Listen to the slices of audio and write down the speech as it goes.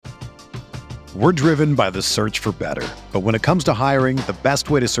We're driven by the search for better. But when it comes to hiring, the best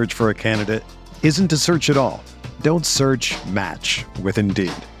way to search for a candidate isn't to search at all. Don't search, match with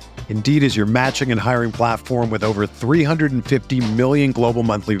Indeed. Indeed is your matching and hiring platform with over 350 million global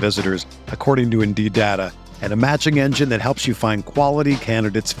monthly visitors, according to Indeed data, and a matching engine that helps you find quality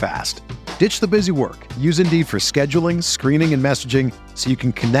candidates fast. Ditch the busy work. Use Indeed for scheduling, screening, and messaging so you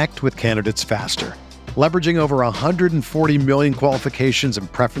can connect with candidates faster. Leveraging over 140 million qualifications and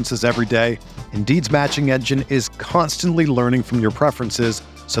preferences every day, Indeed's matching engine is constantly learning from your preferences,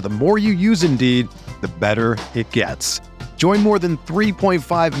 so the more you use Indeed, the better it gets. Join more than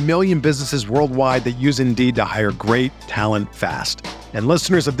 3.5 million businesses worldwide that use Indeed to hire great talent fast. And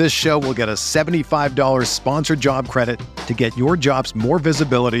listeners of this show will get a $75 sponsored job credit to get your jobs more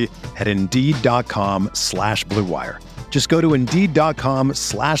visibility at Indeed.com/Blue Wire. Just go to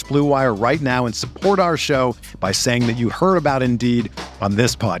Indeed.com/Blue Wire right now and support our show by saying that you heard about Indeed on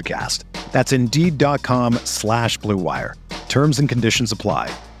this podcast. That's Indeed.com/Blue Wire. Terms and conditions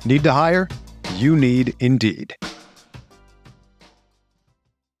apply. Need to hire? You need Indeed.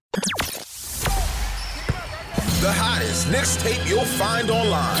 The hottest Knicks tape you'll find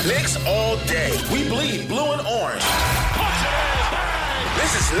online. Knicks all day. We bleed blue and orange.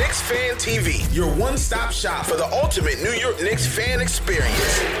 This is Knicks Fan TV, your one-stop shop for the ultimate New York Knicks fan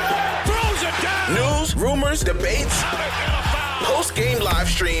experience. Throws it down. News, rumors, debates, post-game live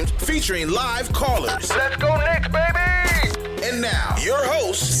streams featuring live callers. Let's go Knicks, baby! And now, your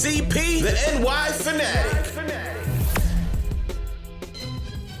host, CP, the NY Fanatic.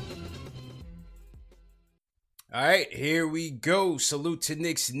 All right, here we go. Salute to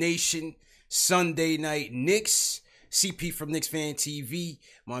Knicks Nation. Sunday night Knicks. CP from Knicks Fan TV.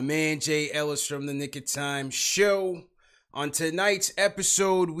 My man Jay Ellis from the Knick of Time Show. On tonight's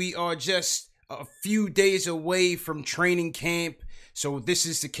episode, we are just a few days away from training camp. So this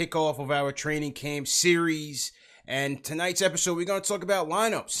is the kickoff of our training camp series. And tonight's episode, we're going to talk about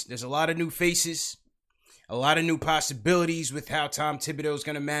lineups. There's a lot of new faces, a lot of new possibilities with how Tom Thibodeau is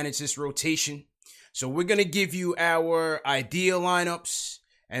going to manage this rotation. So we're going to give you our ideal lineups,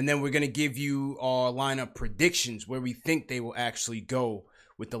 and then we're going to give you our lineup predictions, where we think they will actually go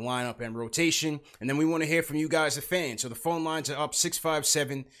with the lineup and rotation. And then we want to hear from you guys, the fans. So the phone lines are up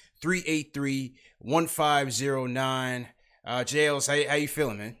 657-383-1509. Jails, how you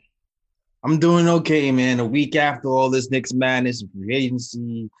feeling, man? I'm doing okay, man. A week after all this Knicks madness, free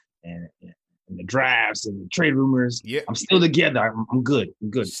agency, and the drafts and the trade rumors. Yeah, I'm still together. I'm good.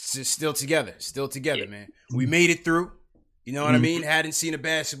 Still together, yeah. Man. We made it through. You know what I mean? Hadn't seen a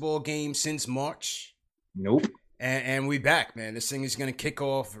basketball game since March. Nope. And we back, man. This thing is going to kick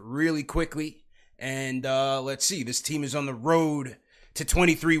off really quickly. And let's see. This team is on the road to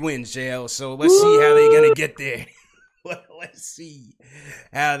 23 wins, JL. So let's see how they're going to get there. Let's see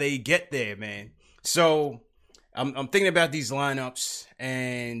how they get there, man. So I'm thinking about these lineups,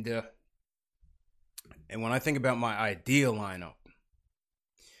 and when I think about my ideal lineup,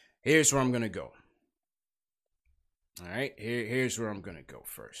 here's where I'm going to go. All right, here's where I'm going to go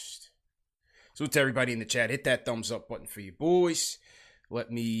first. So to everybody in the chat, hit that thumbs up button for you boys. Let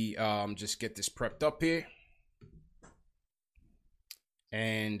me just get this prepped up here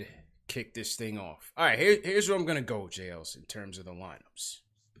and kick this thing off. All right, here's where I'm going to go, JLs, in terms of the lineups.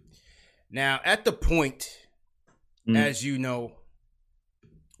 Now, at the point, as you know,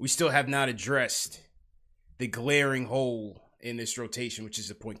 we still have not addressed the glaring hole in this rotation, which is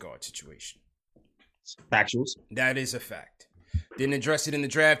the point guard situation. Factuals. That is a fact. Didn't address it in the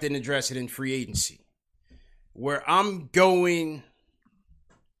draft, didn't address it in free agency. Where I'm going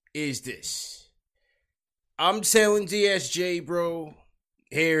is this. I'm telling DSJ, bro,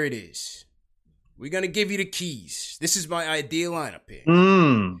 here it is. We're going to give you the keys. This is my ideal lineup here.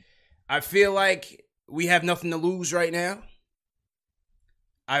 I feel like we have nothing to lose right now.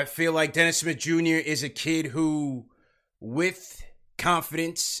 I feel like Dennis Smith Jr. is a kid who, with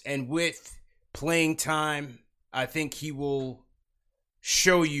confidence and with playing time, I think he will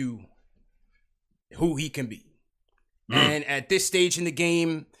show you who he can be. And at this stage in the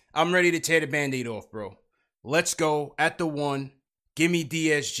game, I'm ready to tear the Band-Aid off, bro. Let's go at the one. Give me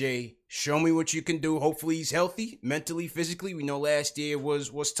DSJ. Show me what you can do. Hopefully he's healthy, mentally, physically. We know last year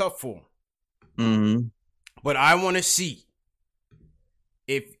was tough for him. But I want to see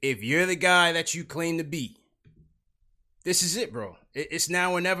if you're the guy that you claim to be. This is it, bro. It's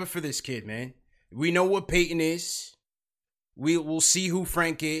now or never for this kid, man. We know what Peyton is. We'll see who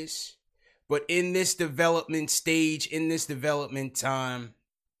Frank is. But in this development stage, in this development time,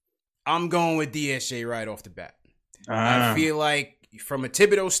 I'm going with DSJ right off the bat. I feel like from a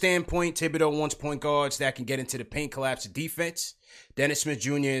Thibodeau standpoint, Thibodeau wants point guards that can get into the paint, collapse the defense. Dennis Smith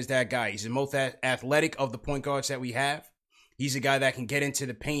Jr. is that guy. He's the most athletic of the point guards that we have. He's a guy that can get into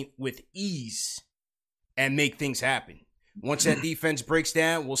the paint with ease and make things happen. Once that defense breaks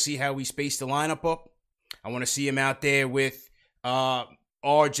down, we'll see how we space the lineup up. I want to see him out there with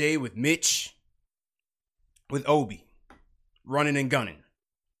RJ, with Mitch, with Obi, running and gunning.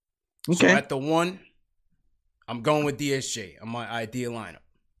 Okay. So at the 1, I'm going with DSJ on my ideal lineup.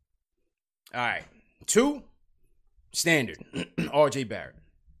 All right. 2, standard, RJ Barrett.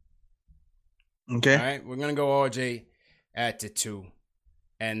 Okay. All right, we're going to go RJ at the 2,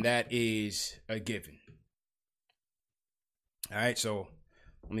 and that is a given. All right, so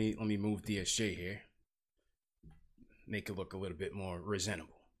let me move DSJ here. Make it look a little bit more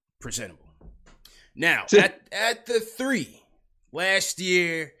presentable. Now, at the 3, last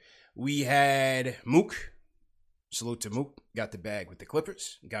year we had Mook. Salute to Mook. Got the bag with the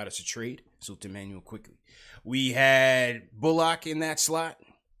Clippers. Got us a trade. Salute to Emmanuel quickly. We had Bullock in that slot.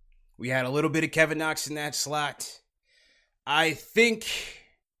 We had a little bit of Kevin Knox in that slot. I think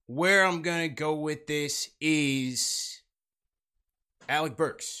where I'm going to go with this is Alec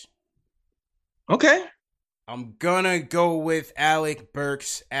Burks. Okay. I'm going to go with Alec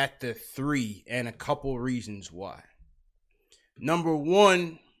Burks at the 3, and a couple reasons why. Number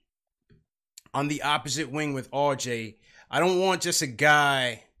 1, on the opposite wing with RJ, I don't want just a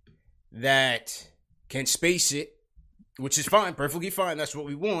guy that can space it, which is fine, perfectly fine. That's what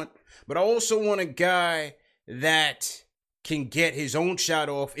we want. But I also want a guy that can get his own shot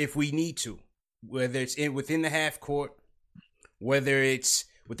off if we need to, whether it's within the half court, whether it's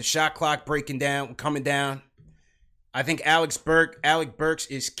with the shot clock coming down. I think Alec Burks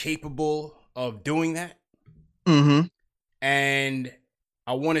is capable of doing that. Mm-hmm. And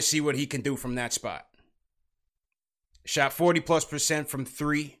I want to see what he can do from that spot. Shot 40+% from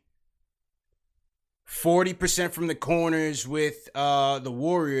 3. 40% from the corners with the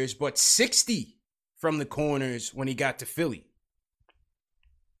Warriors, but 60 from the corners when he got to Philly.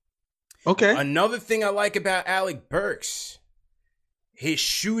 Okay. Another thing I like about Alec Burks, his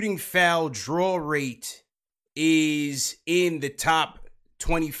shooting foul draw rate is in the top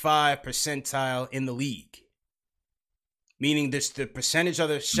 25 percentile in the league. Meaning the percentage of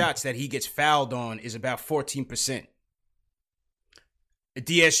the shots that he gets fouled on is about 14%.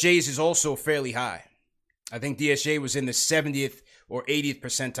 DSJ's is also fairly high. I think DSJ was in the 70th or 80th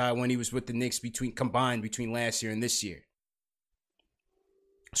percentile when he was with the Knicks combined between last year and this year.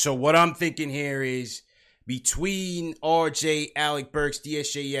 So what I'm thinking here is between RJ, Alec Burks,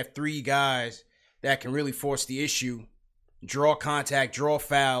 DSJ, you have 3 guys that can really force the issue, draw contact, draw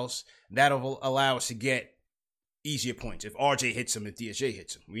fouls. That'll allow us to get easier points. If RJ hits him, if DSJ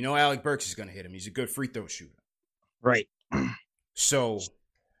hits him. We know Alec Burks is going to hit him. He's a good free throw shooter. Right. So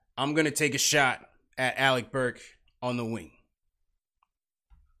I'm going to take a shot at Alec Burks on the wing.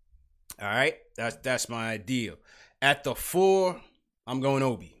 All right? That's my ideal. At the 4, I'm going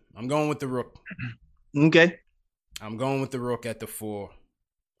Obi. I'm going with the Rook. Okay. I'm going with the Rook at the 4.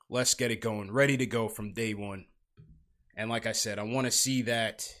 Let's get it going. Ready to go from day 1. And like I said, I want to see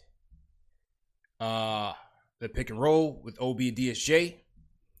that the pick and roll with Obi and DSJ.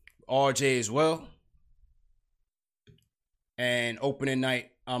 RJ as well. And opening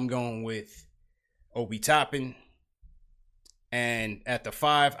night, I'm going with Obi Toppin. And at the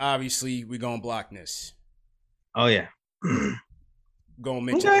 5, obviously, we're going to block this. Oh, yeah. Going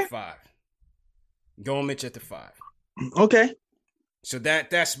Mitch at the 5. Going Mitch at the 5. Okay. So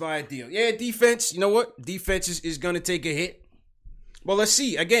that's my ideal. Yeah, defense, you know what? Defense is going to take a hit. Well, let's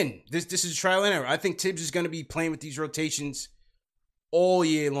see. Again, this is trial and error. I think Tibbs is going to be playing with these rotations all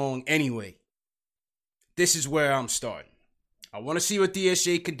year long anyway. This is where I'm starting. I want to see what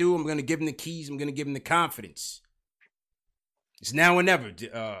DSJ can do. I'm going to give him the keys. I'm going to give him the confidence. It's now or never,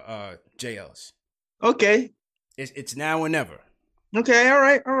 JLs. Okay. It's now or never. Okay. All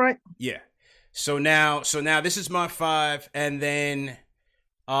right. Yeah. So now this is my 5, and then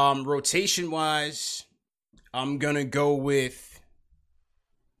rotation wise, I'm gonna go with.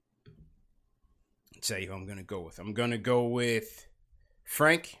 I'll tell you who I'm gonna go with. I'm gonna go with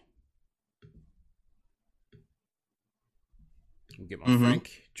Frank. Get my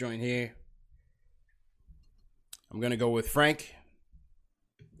Frank joint here. I'm gonna go with Frank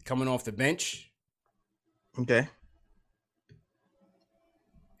coming off the bench. Okay.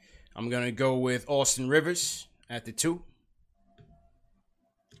 I'm going to go with Austin Rivers at the 2.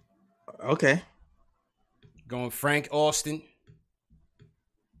 Okay. Going Frank, Austin.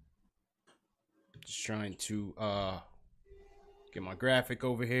 Just trying to get my graphic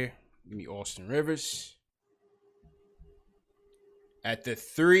over here. Give me Austin Rivers. At the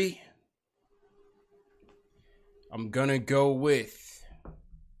 3, I'm going to go with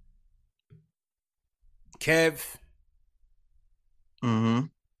Kev. Mm-hmm. I'm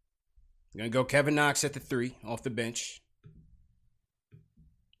going to go Kevin Knox at the 3 off the bench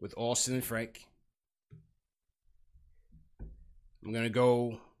with Austin and Frank. I'm going to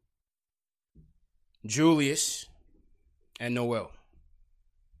go Julius and Noel.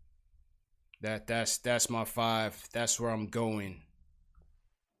 That's my 5. That's where I'm going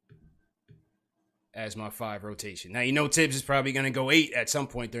as my 5 rotation. Now, Tibbs is probably going to go 8 at some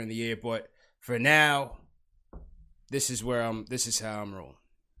point during the year, but for now, this is how I'm rolling.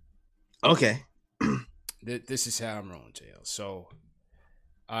 Okay. This is how I'm rolling, JL. So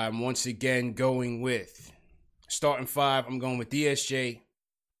I'm once again going with starting 5. I'm going with DSJ,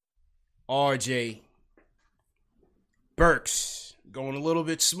 RJ, Burks. Going a little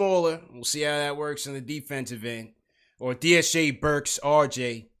bit smaller. We'll see how that works in the defensive end. Or DSJ, Burks,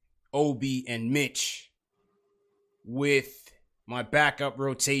 RJ, Obi, and Mitch. With my backup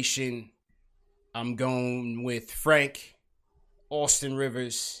rotation, I'm going with Frank, Austin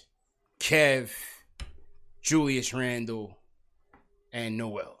Rivers, Kev, Julius Randle, and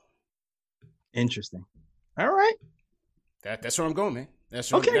Noel. Interesting. All right. That's where I'm going, man.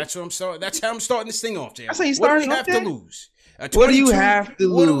 That's what I'm starting. That's how I'm starting this thing off, Jay. That's how you What do starting we off, have to Jay? lose? What do you have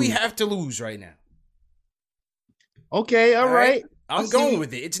to What do lose? we have to lose right now? Okay, all right. I'm going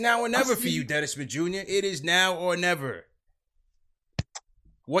with it. It's now or never for you, Dennis Smith Jr. It is now or never.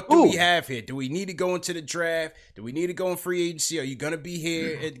 What do we have here? Do we need to go into the draft? Do we need to go in free agency? Are you going to be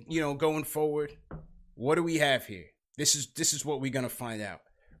here, going forward? What do we have here? This is what we're going to find out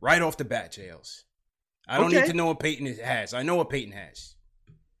right off the bat, JLs. I don't need to know what Peyton has. I know what Peyton has.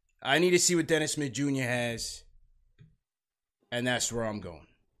 I need to see what Dennis Smith Jr. has, and that's where I'm going.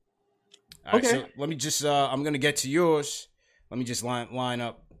 All right, so let me just, I'm going to get to yours. Let me just line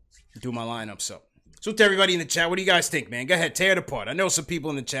up, do my lineups up. So to everybody in the chat, what do you guys think, man? Go ahead, tear it apart. I know some people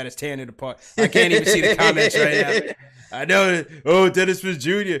in the chat is tearing it apart. I can't even see the comments right now. I know, Dennis Smith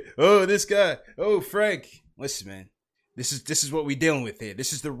Jr., this guy, Frank. Listen, man, this is what we're dealing with here.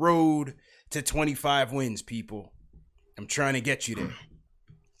 This is the road to 25 wins, people. I'm trying to get you there.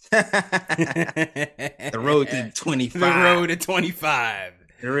 The road to 25. The road to 25.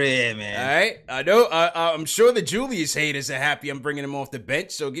 Yeah, man. All right. I know. I'm sure the Julius haters are happy I'm bringing him off the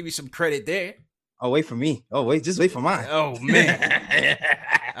bench, so give you some credit there. Oh, wait for me. Just wait for mine. Oh, man.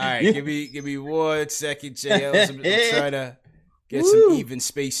 All right. Give me 1 second, JL. I'm trying to get some even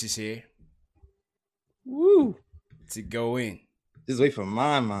spaces here. Woo. To go in. Just wait for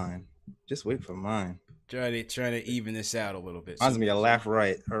mine. Just wait for mine. Trying to even this out a little bit. Reminds me of laugh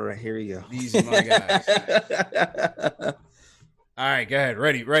right. All right, here we go. These are my guys. All right, go ahead.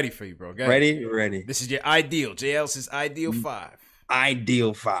 Ready for you, bro. Go ahead. Ready. This is your ideal. JL says ideal 5.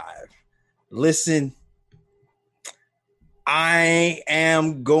 Ideal 5. Listen, I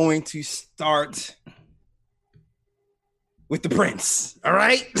am going to start with the Prince. All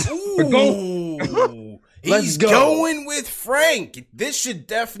right? Ooh. Let's go. Going with Frank. This should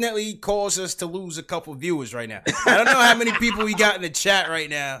definitely cause us to lose a couple viewers right now. I don't know how many people we got in the chat right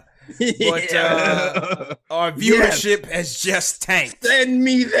now, but our viewership has just tanked. Send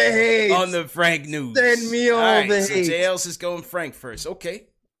me the hate on the Frank news. Send me all the hate. So JL's is going Frank first. Okay.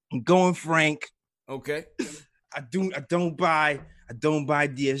 I'm going Frank. Okay. I don't buy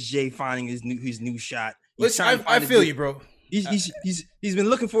DSJ finding his new shot. Listen, I feel you, bro. He's been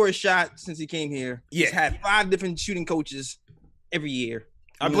looking for a shot since he came here. Yeah. He's had 5 different shooting coaches every year.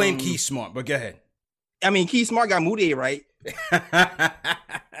 I blame Keith Smart, but go ahead. I mean, Keith Smart got Moutier right.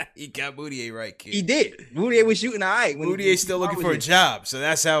 He got Moutier right, kid. He did. Moutier was shooting all right. Moutier's still looking for a job, so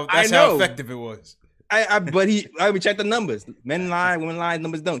that's how effective it was. But I would check the numbers. Men lie, women lie,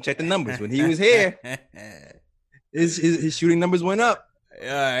 numbers don't. Check the numbers. When he was here, his shooting numbers went up. All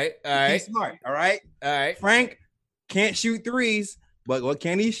right. Keith Smart. All right. Frank can't shoot threes, but what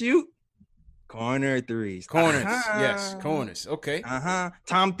can he shoot? Corner threes. Corners. Yes, corners. Okay.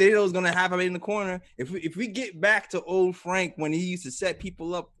 Tom Thibodeau's gonna have him in the corner. If we get back to old Frank when he used to set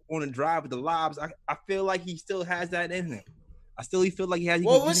people up on a drive with the lobs, I feel like he still has that in him. I still feel like he has.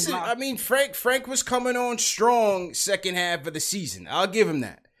 Well, listen. I mean, Frank was coming on strong second half of the season. I'll give him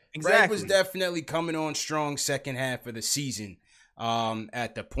that. Exactly. Frank was definitely coming on strong second half of the season.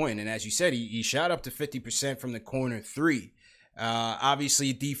 At the point, and as you said, he shot up to 50% from the corner 3.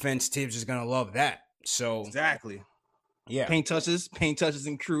 Obviously, defense Tibbs is gonna love that. So exactly, yeah. Paint touches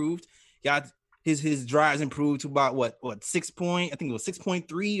improved. Got his drives improved to about what 6 point. I think it was 6.3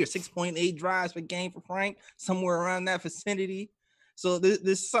 or 6.8 drives per game for Frank, somewhere around that vicinity. So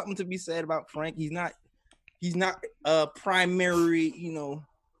there's something to be said about Frank. He's not He's not a primary,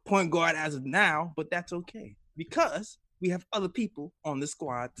 point guard as of now, but that's okay because we have other people on the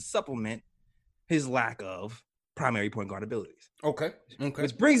squad to supplement his lack of primary point guard abilities. Okay.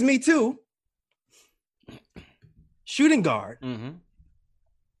 Which brings me to shooting guard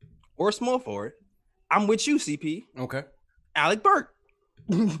or small forward. I'm with you, CP. Okay. Alec Burke.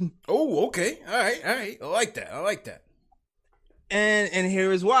 Oh, okay. All right. I like that. And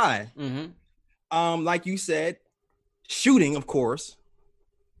here is why. Like you said, shooting, of course,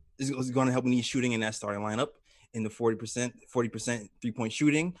 is going to help me shooting in that starting lineup in the 40% 3-point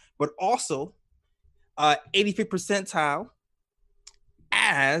shooting, but also 85th percentile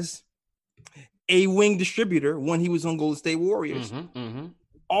as a wing distributor when he was on Golden State Warriors.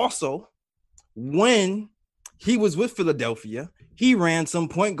 Also, when he was with Philadelphia, he ran some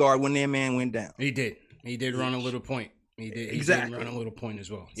point guard when their man went down. He did run a little point. He did run a little point as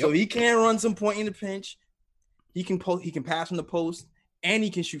well. Yep. So he can run some point in the pinch. He can pass from the post, and he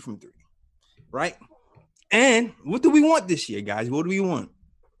can shoot from three. Right? And what do we want this year, guys? What do we want?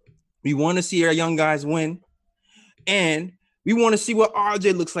 We want to see our young guys win, and we want to see what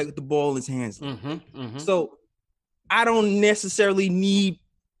RJ looks like with the ball in his hands. So I don't necessarily need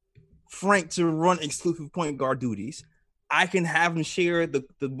Frank to run exclusive point guard duties. I can have him share the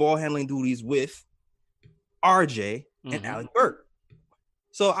ball handling duties with RJ and Alec Burke.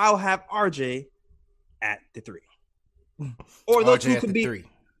 So I'll have RJ at the 3. Or those two could be 3.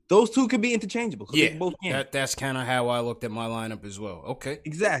 Those two could be interchangeable. Yeah, both that's kind of how I looked at my lineup as well. Okay,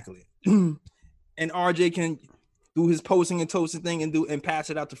 exactly. And RJ can do his posting and toasting thing and pass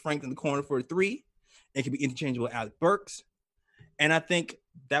it out to Frank in the corner for a 3. It can be interchangeable with Alec Burks, and I think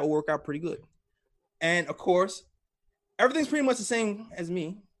that will work out pretty good. And of course, everything's pretty much the same as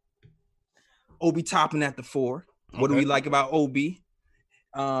me. Obi topping at the 4. What do we like about Obi?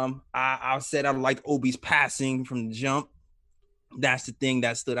 I said I like Obi's passing from the jump. That's the thing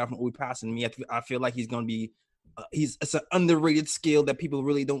that stood out from Obi passing to me. I feel like he's going to be it's an underrated skill that people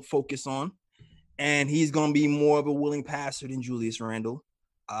really don't focus on. And he's going to be more of a willing passer than Julius Randle.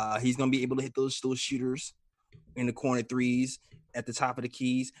 He's going to be able to hit those shooters in the corner threes at the top of the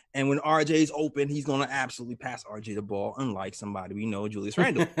keys. And when RJ's open, he's going to absolutely pass RJ the ball, unlike somebody we know, Julius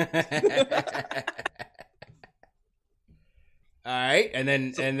Randle. All right. And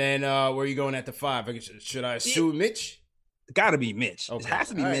then where are you going at the 5? Should I assume Mitch? Got to be Mitch. Okay. It has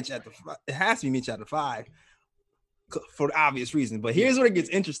to be Mitch at the. It has to be Mitch at the 5 for the obvious reason. But here's where it gets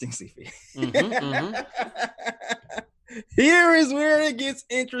interesting, CP. Here is where it gets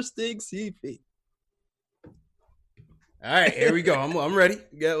interesting, CP. All right, here we go. I'm ready.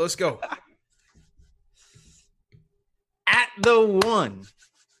 Yeah, let's go. At the 1,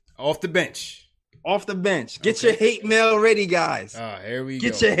 off the bench. Get your hate mail ready, guys. Here we go.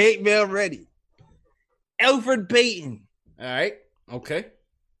 Get your hate mail ready. Elfrid Payton. All right. Okay.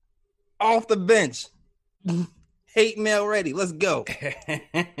 Off the bench. Hate mail ready. Let's go.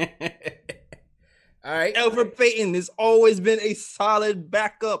 All right. Elfrid Payton has always been a solid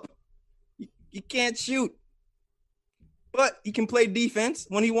backup. He can't shoot, but he can play defense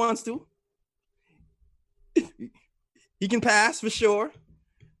when he wants to. He can pass for sure.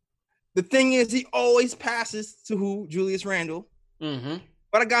 The thing is, he always passes to who? Julius Randle.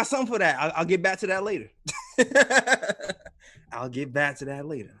 But I got something for that. I'll get back to that later.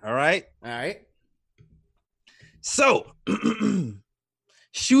 All right? All right. So,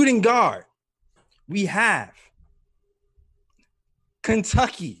 shooting guard, we have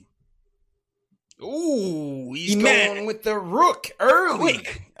Kentucky. Ooh, he's going with the rook early.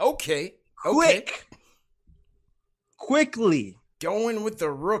 Quickly. Going with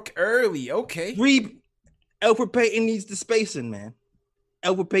the rook early. Okay. Elfrid Payton needs the spacing, man.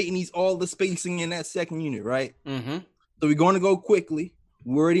 Elfrid Payton needs all the spacing in that second unit, right? So we're going to go quickly.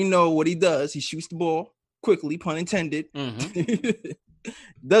 We already know what he does. He shoots the ball quickly, pun intended.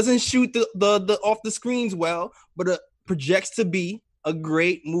 Doesn't shoot the off the screens well, but projects to be a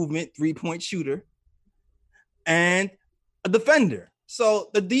great movement 3-point shooter and a defender. So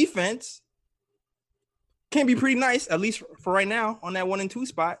the defense can be pretty nice, at least for right now, on that 1 and 2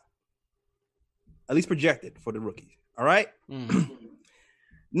 spot. At least projected for the rookies. All right.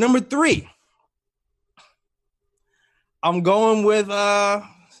 Number 3. I'm going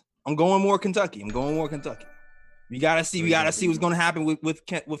more Kentucky. We gotta see what's gonna happen with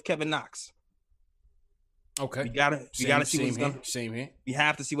Kevin Knox. Okay. We gotta see what's going. Same here. We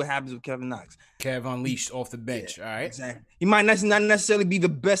have to see what happens with Kevin Knox. Kev unleashed off the bench. Yeah, all right. Exactly. He might not necessarily be the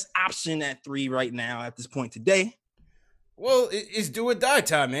best option at 3 right now at this point today. Well, it's do or die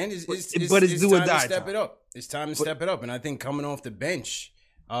time, man. It's do or die. Step it up. It's time to step it up. And I think coming off the bench,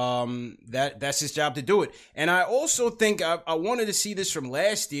 That's his job to do it. And I also think I wanted to see this from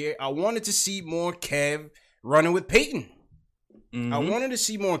last year. I wanted to see more Kev running with Peyton. I wanted to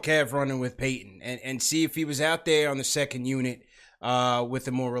see more Kev running with Peyton and see if he was out there on the second unit with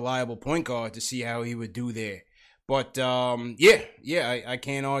a more reliable point guard to see how he would do there. But I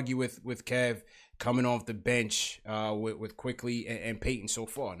can't argue with Kev coming off the bench with Quickly and Peyton so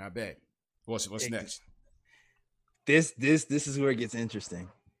far. Not bad. What's next? This is where it gets interesting.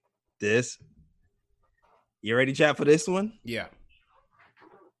 You ready, chat, for this one? Yeah.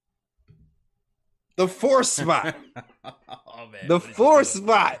 The 4 spot. Oh, man. The 4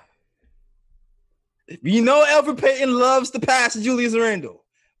 spot. You know Elfrid Payton loves to pass to Julius Randle.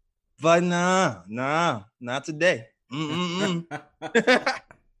 But nah, not today. You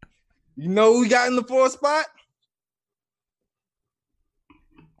know who we got in the 4 spot?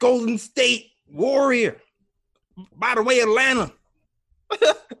 Golden State Warrior. By the way, Atlanta.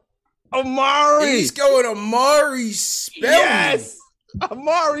 Amari. He's going Amari Spellman. Yes.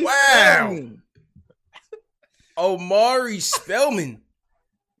 Amari Spellman. Amari Spellman.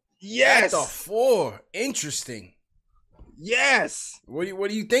 Yes. At the 4. Interesting. Yes. What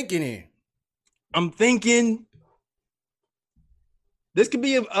are you thinking here? I'm thinking this could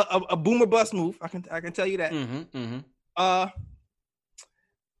be a boomer bust move. I can tell you that.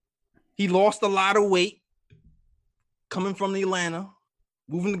 He lost a lot of weight coming from the Atlanta,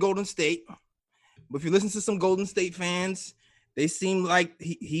 moving to Golden State. But if you listen to some Golden State fans, they seem like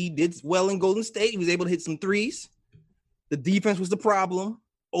he did well in Golden State. He was able to hit some threes. The defense was the problem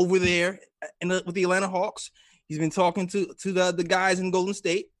over there with the Atlanta Hawks. He's been talking to the guys in Golden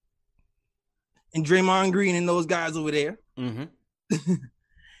State and Draymond Green and those guys over there.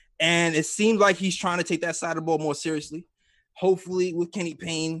 And it seems like he's trying to take that side of the ball more seriously. Hopefully with Kenny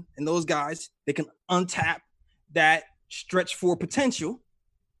Payne and those guys, they can untap that stretch for potential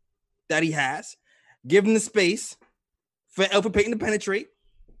that he has, give him the space for Elfrid Payton to penetrate,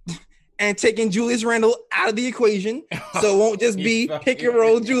 and taking Julius Randle out of the equation, so it won't just be pick and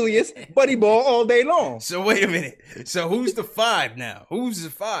roll Julius, buddy ball all day long. So wait a minute. So who's the 5 now? Who's the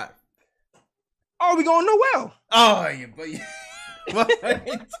 5? Oh, we going Noel. Oh,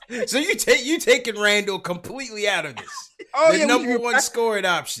 so you taking Randle completely out of this? Oh, the number 1 scoring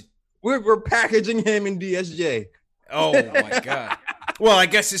option. We're packaging him in DSJ. Oh my God. Well, I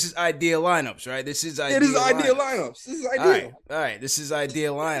guess this is ideal lineups, right? This is ideal. It is ideal lineups. This is ideal. All right. This is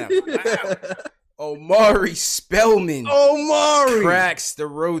ideal lineup. Wow. Omari Spellman. Cracks the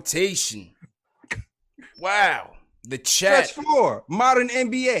rotation. Wow. The chat. Stretch 4. Modern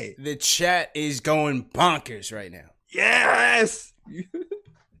NBA. The chat is going bonkers right now. Yes.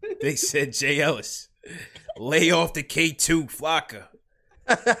 They said Jay Ellis, lay off the K2 Flocka.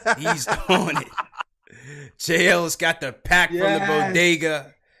 He's on it. Jay Ellis got the pack from the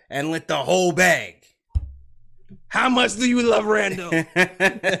bodega and lit the whole bag. How much do you love Randall?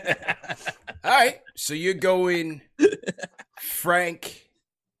 All right. So you're going Frank,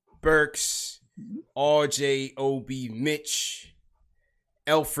 Burks, RJ, Obi, Mitch,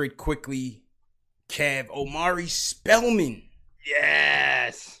 Elfrid Quickly, Kev, Omari Spellman.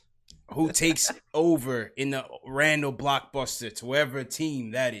 Yes. Who takes over in the Randall blockbuster to whatever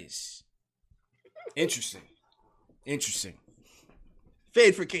team that is. Interesting.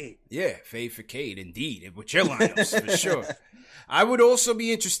 Fade for Cade. Yeah, fade for Cade, indeed. With your lineups, for sure. I would also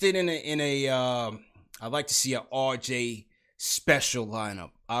be interested in a I'd like to see a RJ special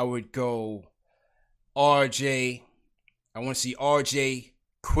lineup. I would go RJ. I want to see RJ,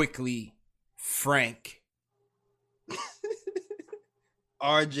 Quickly, Frank.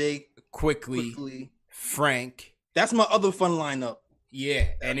 RJ, Quickly, Frank. That's my other fun lineup. Yeah,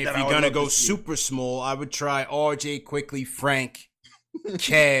 and if you're going to go super small, I would try RJ, Quickly, Frank,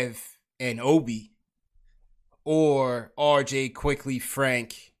 Kev, and Obi. Or RJ, Quickly,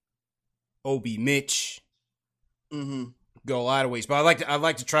 Frank, Obi, Mitch. Go a lot of ways. But I'd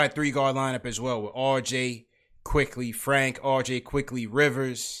like to try a 3-guard lineup as well with RJ, Quickly, Frank, RJ, Quickly,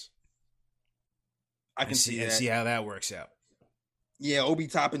 Rivers. I can see that. See how that works out. Yeah, Obi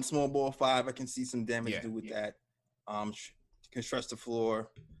topping small ball 5. I can see some damage to do with that. Can stretch the floor,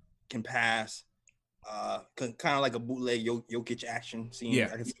 can pass, kind of like a bootleg Jokic action scene. Yeah.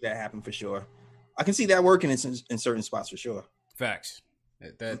 I can see that happen for sure. I can see that working in certain spots for sure. Facts.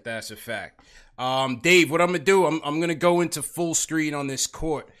 That's a fact. Dave, what I'm gonna do? I'm gonna go into full screen on this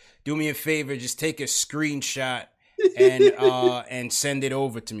court. Do me a favor, just take a screenshot and send it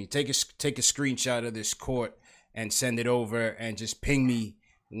over to me. Take a screenshot of this court and send it over, and just ping me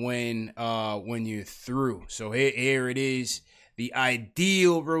when you're through. So here it is. the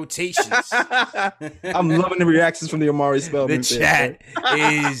ideal rotations. I'm loving the reactions from the Omari Spellman. The chat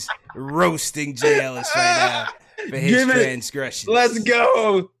is roasting Jay Ellis right now for his transgressions. Let's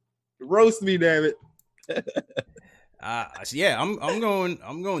go. Roast me, damn it. I'm going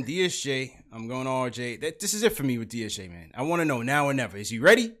DSJ. I'm going RJ. This is it for me with DSJ, man. I want to know now or never. Is he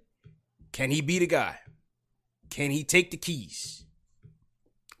ready? Can he be the guy? Can he take the keys?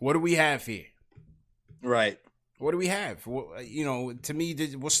 What do we have here? Right. What do we have? To me,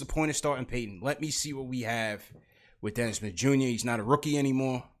 what's the point of starting Peyton? Let me see what we have with Dennis Smith Jr. He's not a rookie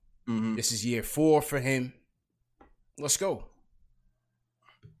anymore. Mm-hmm. This is year 4 for him. Let's go.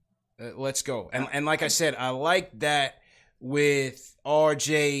 Let's go. And like I said, I like that with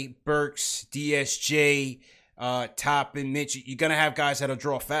RJ, Burks, DSJ, Toppin, Mitch. You're going to have guys that'll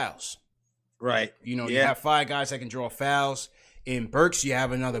draw fouls. Right. You have 5 guys that can draw fouls. In Burks, you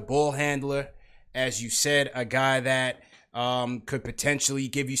have another ball handler. As you said, a guy that could potentially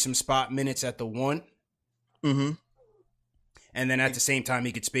give you some spot minutes at the 1. Mm-hmm. And then at the same time,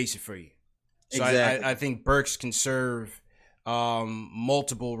 he could space it for you. So exactly. I think Burks can serve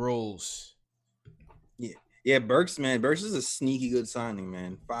multiple roles. Yeah, Burks, man. Burks is a sneaky good signing,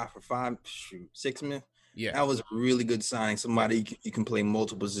 man. 5 for 5, shoot, $6 million. Yeah, that was a really good signing. Somebody you can play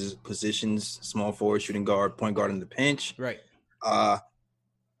multiple positions: small forward, shooting guard, point guard in the pinch. Right.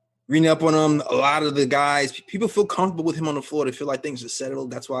 Reading up on him, a lot of the guys, people feel comfortable with him on the floor. They feel like things are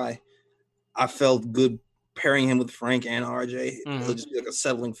settled. That's why I felt good pairing him with Frank and RJ. Mm-hmm. It'll just be like a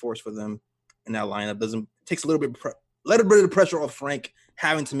settling force for them in that lineup. Takes a little bit of the pressure off Frank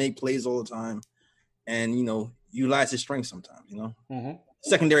having to make plays all the time, and utilize his strength sometimes. Mm-hmm.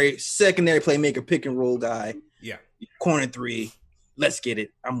 Secondary playmaker, pick and roll guy. Yeah. Corner 3. Let's get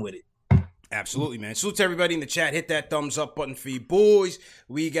it. I'm with it. Absolutely, man. Salute to everybody in the chat. Hit that thumbs up button for you boys.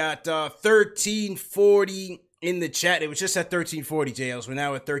 We got 1340 in the chat. It was just at 1340, JLs. We're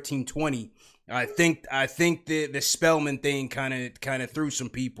now at 1320. I think the Spellman thing kind of threw some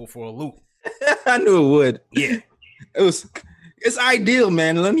people for a loop. I knew it would. Yeah. It's ideal,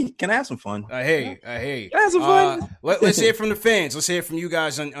 man. Can I have some fun? I hear you. Can I have some fun? Let's hear it from the fans. Let's hear it from you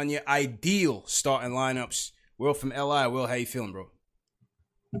guys on your ideal starting lineups. Will from LI. Will, how you feeling, bro?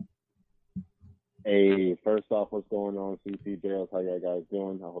 Hey, first off, what's going on, CCJs? How you guys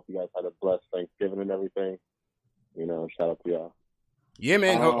doing? I hope you guys had a blessed Thanksgiving and everything. Shout out to y'all. Yeah,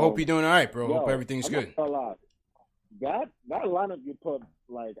 man. Hope you're doing all right, bro. Yo, hope everything's good. That lineup you put,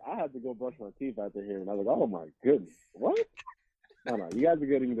 I had to go brush my teeth after here, and I was like, oh my goodness, what? No, you guys are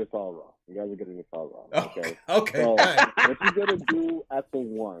getting this all wrong. Okay. Okay. So what you gotta do at the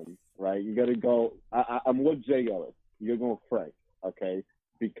 1, right? You gotta go. I'm with Jay Ellis. You're going Frank, okay?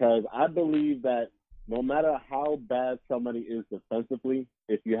 Because I believe that no matter how bad somebody is defensively,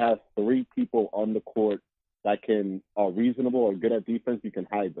 if you have 3 people on the court that are reasonable or good at defense, you can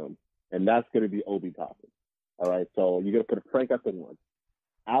hide them, and that's going to be Obi Toppin. All right, so you're going to put Frank at the 1.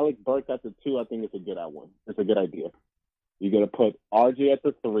 Alec Burks at the 2, I think it's a good one. It's a good idea. You're going to put RJ at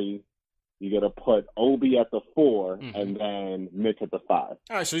the 3. You're going to put Obi at the 4, and then Mitch at the 5. All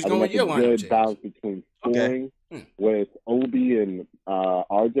right, so he's going with your lineup. Good balance between scoring with Obi and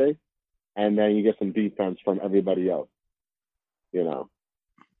RJ, and then you get some defense from everybody else.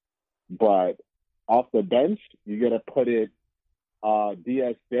 But off the bench, you got to put it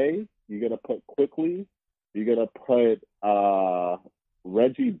DSJ. You got to put Quickly. You got to put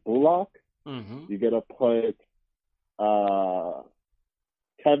Reggie Bullock. Mm-hmm. You got to put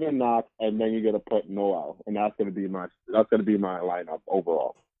Kevin Knox, and then you got to put Noel, and that's gonna be my lineup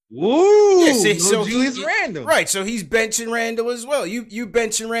overall. Woo! Yeah, see, so Julius Randle, right? So he's benching Randle as well. You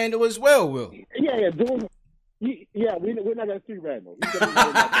benching Randle as well, Will? Yeah. We're not gonna see Randle.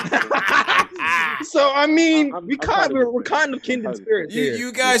 So I mean, we're kind of kindred spirits here.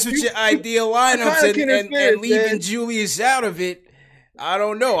 You guys with your ideal lineups and leaving Julius out of it. I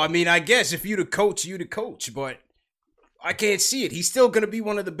don't know. I mean, I guess if you the coach, but I can't see it. He's still going to be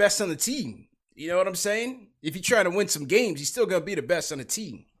one of the best on the team. You know what I'm saying? If you're trying to win some games, he's still going to be the best on the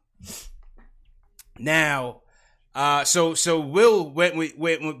team. Now, so Will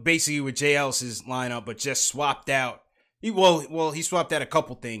went basically with Jay Ellis's lineup, but just swapped out. He swapped out a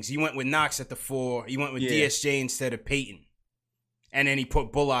couple things. He went with Knox at the 4. He went with DSJ instead of Peyton. And then he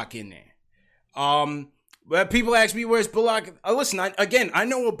put Bullock in there. But people ask me, where's Bullock? Listen, I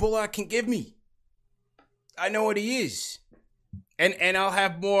know what Bullock can give me. I know what he is. And I'll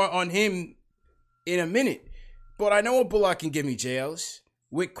have more on him in a minute. But I know what Bullock can give me, JLs.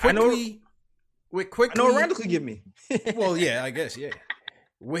 I know what Randall could give me. Well, yeah, I guess, yeah.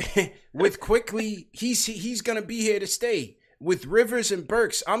 With Quickly, he's going to be here to stay. With Rivers and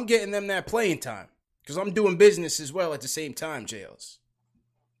Burks, I'm getting them that playing time. Because I'm doing business as well at the same time, Jails.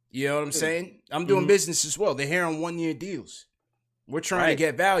 You know what I'm saying? I'm doing business as well. They're here on 1-year deals. We're trying to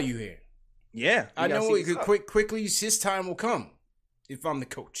get value here. Yeah. I know it could quickly his time will come if I'm the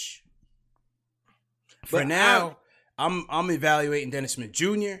coach. For now, I'm evaluating Dennis Smith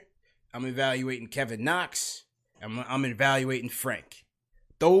Jr., I'm evaluating Kevin Knox, I'm evaluating Frank.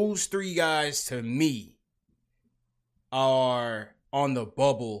 Those 3 guys to me are on the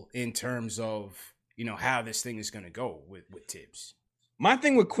bubble in terms of, how this thing is going to go with Tibbs. My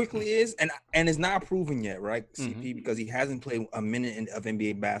thing with Quickly is, and it's not proven yet, right, CP, because he hasn't played a minute of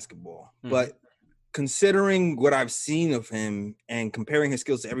NBA basketball. But considering what I've seen of him and comparing his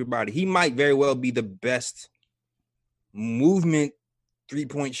skills to everybody, he might very well be the best movement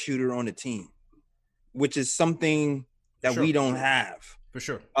 3-point shooter on the team, which is something that we don't have. For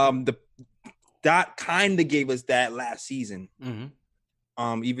sure. The Dot kind of gave us that last season,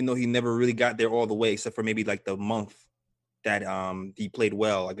 even though he never really got there all the way, except for maybe like the month that he played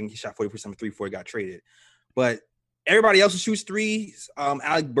well. I think he shot 40% from 3 before he got traded. But everybody else who shoots threes,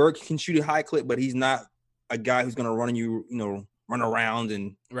 Alec Burke can shoot a high clip, but he's not a guy who's going to run around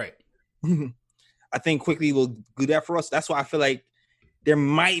and right. I think Quickly will do that for us. That's why I feel like there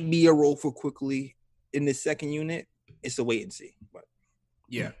might be a role for Quickly in this second unit. It's a wait and see. But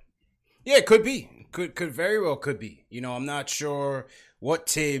yeah, it could be. Could very well could be. I'm not sure what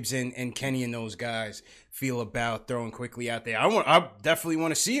Tibbs and Kenny and those guys feel about throwing Quickly out there. I definitely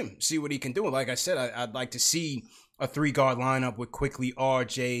want to see him, see what he can do. Like I said, I'd like to see a 3-guard lineup with Quickly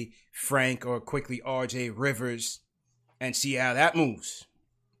RJ Frank or Quickly RJ Rivers and see how that moves.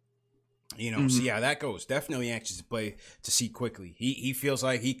 See how that goes. Definitely anxious to see Quickly. He feels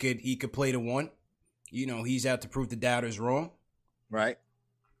like he could play the 1. He's out to prove the doubters wrong. Right.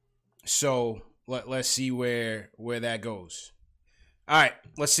 So let's see where that goes. All right,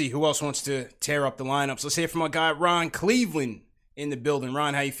 let's see who else wants to tear up the lineups. Let's hear from our guy Ron Cleveland in the building.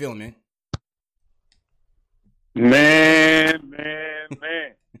 Ron, how you feeling, man? Man.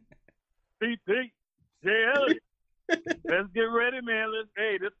 CT, J. Elliott. Let's get ready, man.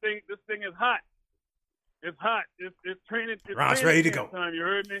 This thing is hot. It's hot. It's training. Ron's ready to go. Time, you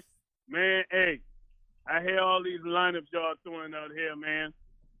heard me, man. Hey, I hear all these lineups y'all throwing out here, man.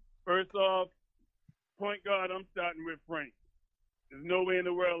 First off, point guard, I'm starting with Frank. There's no way in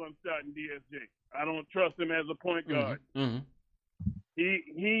the world I'm starting DSJ. I don't trust him as a point guard.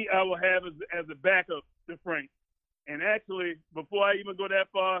 He I will have as a backup to Frank. And actually, before I even go that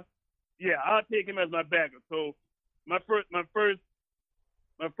far, I'll take him as my backup. So my first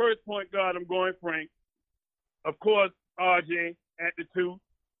point guard, I'm going Frank. Of course, RJ at the 2.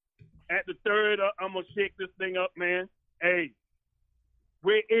 At the 3rd, I'm gonna shake this thing up, man. Hey,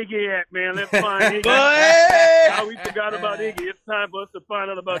 where Iggy at, man? Let's find Iggy. Now we forgot about Iggy. It's time for us to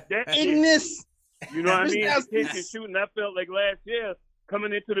find out about that. Ignis. You know what I mean? The kid shooting. I felt like last year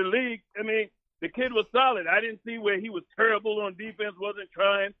coming into the league. I mean, the kid was solid. I didn't see where he was terrible on defense. Wasn't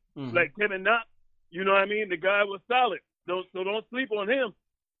trying like Kevin Knox. You know what I mean? The guy was solid. So don't sleep on him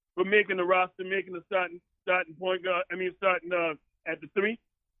for making the roster, making the starting point guard. Starting at the 3.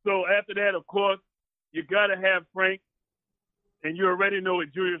 So after that, of course, you got to have Frank, and you already know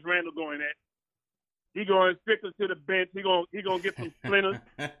what Julius Randle going at. He going strictly to the bench. He gonna get some splinters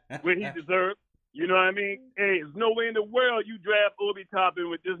where he deserves. You know what I mean? Hey, there's no way in the world you draft Obi Toppin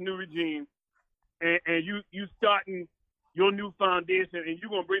with this new regime, and you starting your new foundation, and you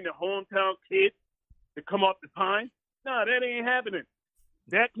gonna bring the hometown kid to come up the pine? Nah, that ain't happening.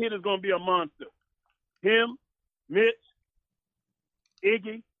 That kid is gonna be a monster. Him, Mitch,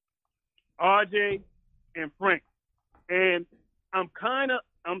 Iggy, RJ, and Frank. And I'm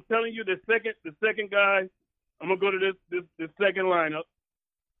telling you, the second guy, I'm gonna go to this second lineup,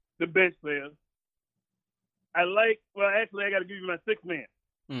 the bench players. I got to give you my 6th man.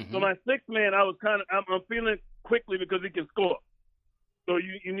 So my 6th man, I'm feeling Quickly because he can score. So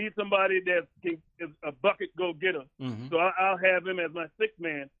you need somebody that is a bucket go getter. So I'll have him as my 6th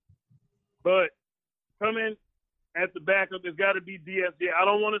man. But coming at the backup, there's got to be DSJ. I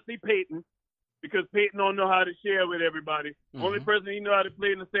don't want to see Peyton because Peyton don't know how to share with everybody. Only person he know how to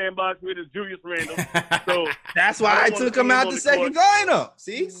play in the sandbox with is Julius Randle. So that's why I took him out the second lineup.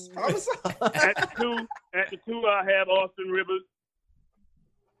 See? At the 2, I have Austin Rivers.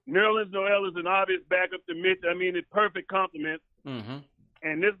 Nerlens Noel is an obvious backup to Mitch. I mean, it's perfect complement.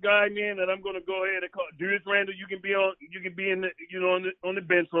 And this guy, man, that I'm going to go ahead and call Julius Randle, you can be in the, on the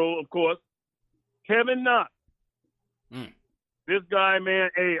bench role, of course. Kevin Knox. This guy, man,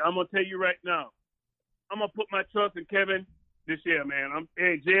 hey, I'm going to tell you right now, I'm going to put my trust in Kevin this year, man.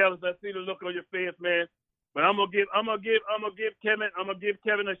 Jay Ellis, I see the look on your face, man. But I'm gonna give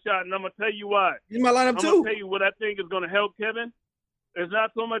Kevin a shot, and I'm gonna tell you why. He's my lineup I'm too. gonna tell you what I think is gonna help Kevin. It's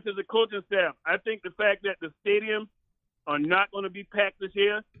not so much as the coaching staff. I think the fact that the stadiums are not going to be packed this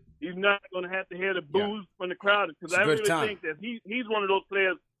year, he's not going to have to hear the boos from the crowd. Because I really think that he's one of those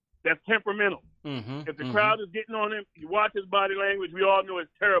players that's temperamental. Mm-hmm, if the crowd is getting on him, you watch his body language, we all know it's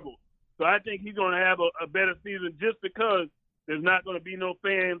terrible. So I think he's going to have a better season just because there's not going to be no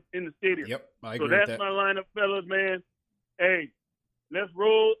fans in the stadium. Yep, I agree so that's with that. my lineup, fellas, man. Hey, let's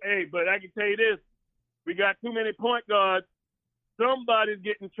roll. Hey, but I can tell you this. We got too many point guards. Somebody's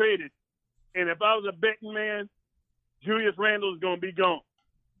getting traded. And if I was a betting man, Julius Randle is going to be gone.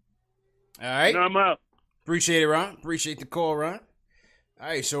 All right. And I'm out. Appreciate it, Ron. Appreciate the call, Ron. All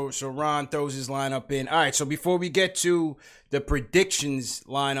right, so Ron throws his lineup in. All right, so before we get to the predictions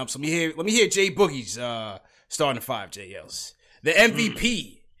lineups, let me hear Jay Boogie's starting five, JLs. The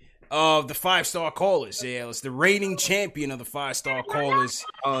MVP of the 5-star callers, JLs. The reigning champion of the 5-star callers.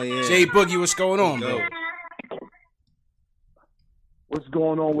 Oh, yeah. Jay Boogie, what's going on, bro? What's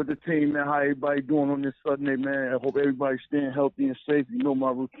going on with the team, man? How everybody doing on this Sunday, man? I hope everybody's staying healthy and safe. You know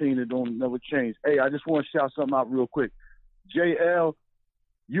my routine, it don't never change. Hey, I just want to shout something out real quick. JL,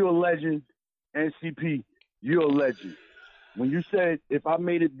 you're a legend. NCP, you're a legend. When you said if I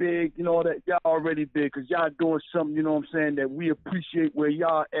made it big, you know, that y'all already big because y'all doing something, you know what I'm saying, that we appreciate where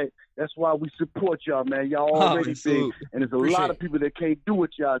y'all at. That's why we support y'all, man. Y'all already big. And there's a lot of people that can't do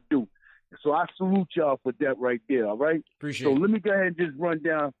what y'all do. So I salute y'all for that right there, all right? Appreciate it. So let me go ahead and just run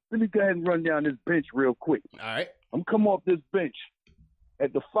down this bench real quick. All right. I'm coming off this bench.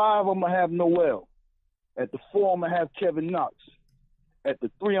 At the 5, I'm going to have Noel. At the 4, I'm going to have Kevin Knox. At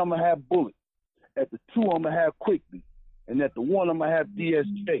the 3, I'm going to have Bullet. At the 2, I'm going to have Quickly. And at the 1, I'm going to have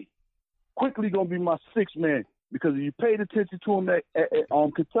DSJ. Quickly going to be my 6th man because if you paid attention to him at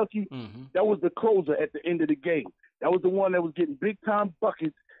Kentucky, that was the closer at the end of the game. That was the one that was getting big-time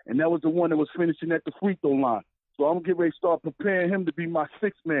buckets, and that was the one that was finishing at the free throw line. So I'm getting ready to start preparing him to be my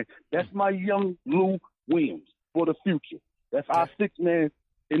 6th man. That's my young Lou Williams for the future. That's our 6th man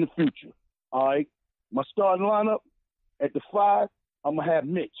in the future. All right? My starting lineup, at the 5, I'm going to have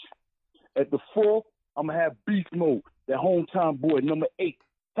Mitch. At the 4, I'm going to have Beast Mode, that hometown boy, number 8,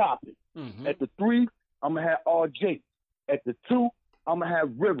 Toppin. At the 3, I'm going to have RJ. At the 2, I'm going to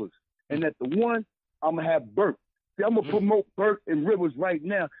have Rivers. And at the 1, I'm going to have Burke. See, I'm going to promote Burke and Rivers right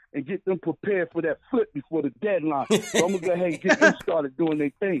now and get them prepared for that flip before the deadline. So I'm going to go ahead and get them started doing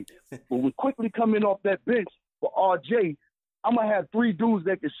their thing. But we're quickly coming off that bench for RJ. I'm going to have 3 dudes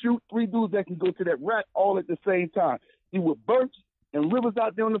that can shoot, 3 dudes that can go to that rack all at the same time. See, with Burke and Rivers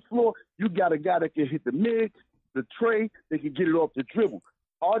out there on the floor, you got a guy that can hit the mid, the tray, they can get it off the dribble.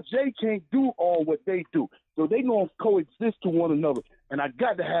 RJ can't do all what they do. So they going to coexist to one another. And I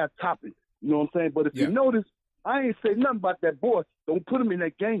got to have Toppin. You know what I'm saying? But if you notice, I ain't say nothing about that boy. Don't put him in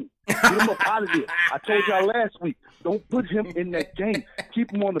that game. Get him up out of there. I told y'all last week, don't put him in that game.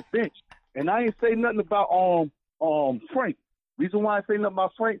 Keep him on the bench. And I ain't say nothing about Frank. Reason why I say nothing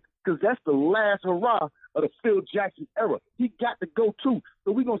about Frank, because that's the last hurrah of the Phil Jackson era. He got to go too.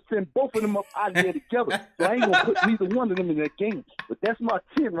 So we're going to send both of them up out of there together. So I ain't going to put neither one of them in that game. But that's my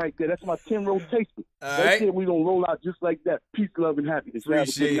 10 right there. That's my 10 rotation. That's it. We're going to roll out just like that. Peace, love, and happiness.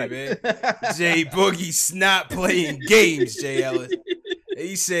 Appreciate it, man. Jay Boogie's not playing games, Jay Ellis.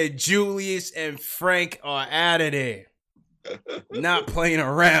 He said Julius and Frank are out of there. Not playing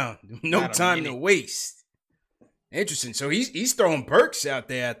around. No time to waste. Interesting. So he's throwing Burks out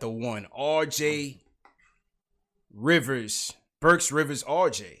there at the 1. RJ Rivers. Burks, Rivers,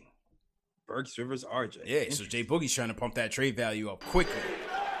 RJ. Burks, Rivers, RJ. Yeah, so Jay Boogie's trying to pump that trade value up quickly.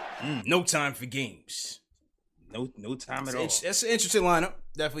 No time for games. No time at all. That's an interesting lineup.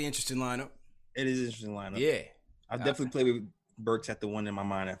 Definitely interesting lineup. It is an interesting lineup. Yeah. I've definitely played with Burks at the 1 in my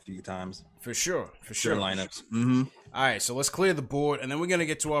mind a few times. For sure. Lineups. All right, so let's clear the board, and then we're going to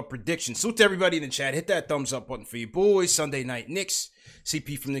get to our predictions. Salute to everybody in the chat. Hit that thumbs up button for you boys. Sunday Night Knicks.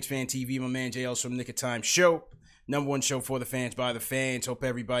 CP from Knicks Fan TV. My man JL's from Nick of Time Show. Number 1 show for the fans, by the fans. Hope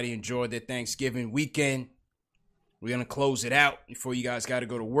everybody enjoyed their Thanksgiving weekend. We're going to close it out before you guys got to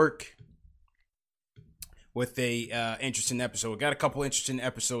go to work with a interesting episode. We got a couple interesting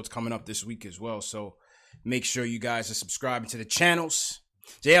episodes coming up this week as well, so make sure you guys are subscribing to the channels.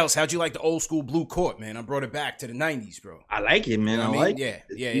 JLs, how'd you like the old school blue court, man? I brought it back to the 90s, bro. I like it, man. You know I what like it.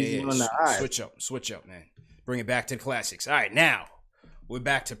 it. Yeah. Switch up, man. Bring it back to the classics. All right, now we're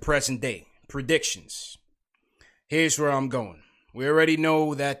back to present day predictions. Here's where I'm going. We already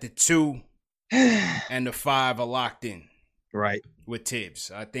know that the 2 and the 5 are locked in. Right. With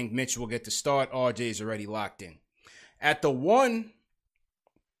Tibbs. I think Mitch will get the start. RJ's already locked in. At the 1,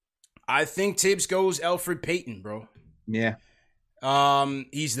 I think Tibbs goes Elfrid Payton, bro. Yeah.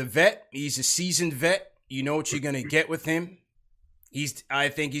 He's the vet. He's a seasoned vet. You know what you're gonna get with him. I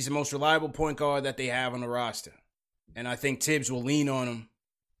think he's the most reliable point guard that they have on the roster. And I think Tibbs will lean on him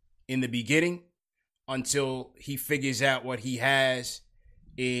in the beginning until he figures out what he has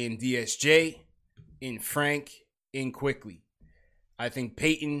in DSJ, in Frank, in Quickly. I think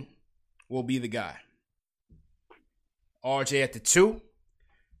Peyton will be the guy. RJ at the 2.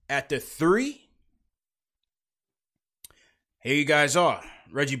 At the 3, here you guys are.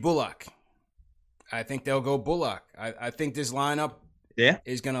 Reggie Bullock. I think they'll go Bullock. I think this lineup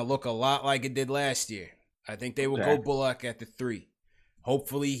is going to look a lot like it did last year. I think they will go Bullock at the 3.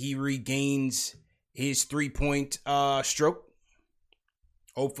 Hopefully he regains his 3-point stroke.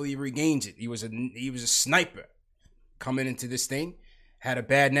 Hopefully he regains it. He was a sniper coming into this thing. Had a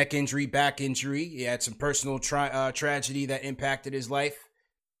bad neck injury, back injury. He had some personal tragedy that impacted his life.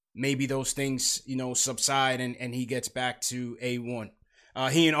 Maybe those things, subside and he gets back to A1.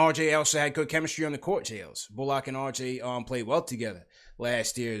 He and RJ also had good chemistry on the court, JLs. Bullock and RJ played well together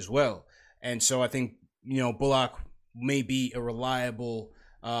last year as well. And so I think, Bullock may be a reliable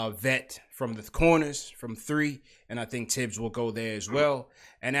vet from the corners, from 3. And I think Tibbs will go there as well.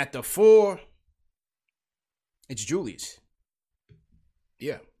 And at the 4, it's Julius.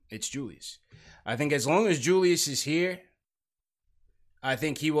 Yeah, it's Julius. I think as long as Julius is here, I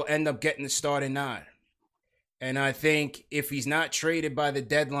think he will end up getting the starting 9. And I think if he's not traded by the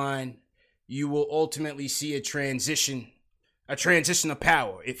deadline, you will ultimately see a transition of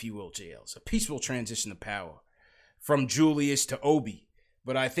power, if you will, JLs. A peaceful transition of power from Julius to Obi.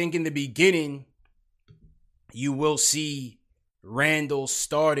 But I think in the beginning, you will see Randall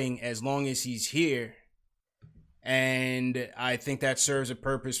starting as long as he's here. And I think that serves a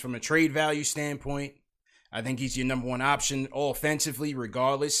purpose from a trade value standpoint. I think he's your number 1 option offensively,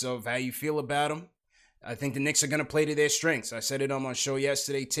 regardless of how you feel about him. I think the Knicks are going to play to their strengths. I said it on my show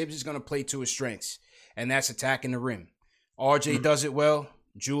yesterday. Tibbs is going to play to his strengths, and that's attacking the rim. RJ does it well.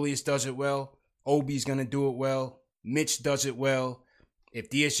 Julius does it well. Obi's going to do it well. Mitch does it well. If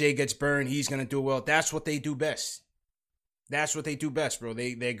DSJ gets burned, he's going to do it well. That's what they do best. That's what they do best, bro.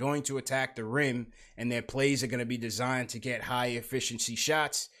 They're going to attack the rim, and their plays are going to be designed to get high efficiency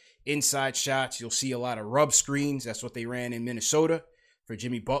shots. Inside shots, you'll see a lot of rub screens. That's what they ran in Minnesota for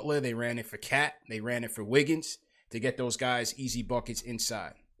Jimmy Butler. They ran it for Cat. They ran it for Wiggins to get those guys easy buckets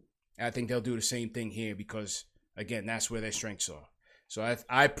inside. And I think they'll do the same thing here because, again, that's where their strengths are. So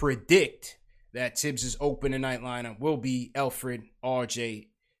I predict that Tibbs' opening night lineup will be Elfrid, RJ,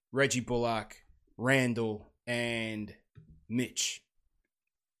 Reggie Bullock, Randall, and Mitch.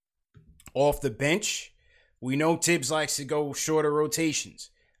 Off the bench, we know Tibbs likes to go shorter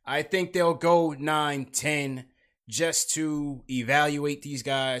rotations. I think they'll go 9, 10 just to evaluate these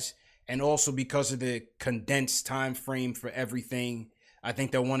guys, and also because of the condensed time frame for everything. I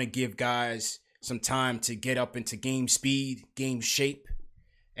think they'll want to give guys some time to get up into game speed, game shape,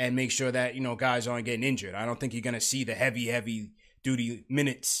 and make sure that, guys aren't getting injured. I don't think you're going to see the heavy duty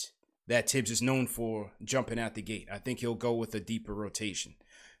minutes that Tibbs is known for jumping out the gate. I think he'll go with a deeper rotation.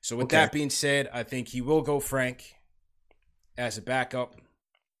 So with that being said, I think he will go Frank as a backup.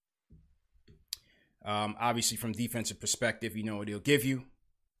 Obviously, from defensive perspective, you know what he'll give you.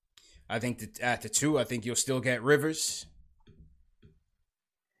 I think that at the 2, I think you'll still get Rivers.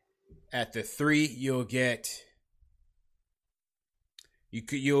 At the 3, you'll get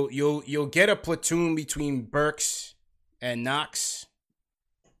you'll get a platoon between Burks and Knox.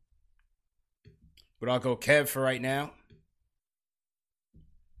 But I'll go Kev for right now.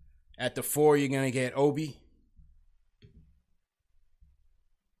 At the 4, you're gonna get Obi.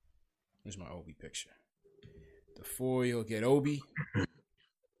 Here's my Obi picture. The 4, you'll get Obi.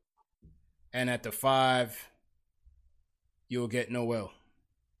 And at the 5, you'll get Noel.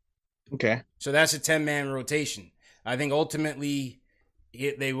 Okay. So that's a 10-man rotation. I think ultimately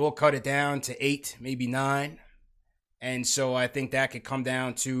they will cut it down to 8, maybe 9. And so I think that could come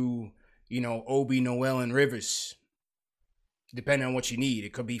down to, Obi, Noel, and Rivers. Depending on what you need.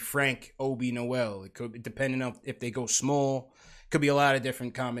 It could be Frank, Obi, Noel. It could be depending on if they go small. Could be a lot of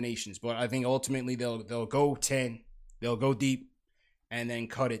different combinations, but I think ultimately they'll go 10, they'll go deep, and then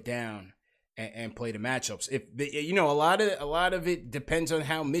cut it down and play the matchups. If a lot of it depends on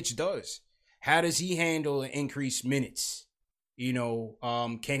how Mitch does. How does he handle increased minutes?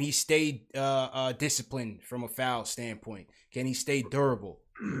 Can he stay disciplined from a foul standpoint? Can he stay durable?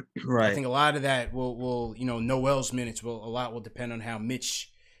 Right. I think a lot of that will Noel's minutes will depend on how Mitch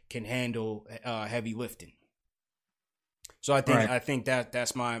can handle heavy lifting. So I think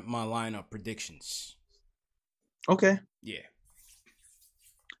that's my lineup predictions. Okay. Yeah.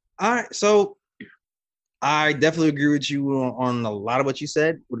 All right, so I definitely agree with you on a lot of what you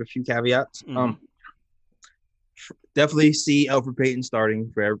said, with a few caveats. Definitely see Elfrid Payton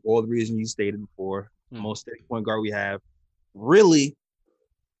starting for all the reasons you stated before. Most steady point guard we have. Really,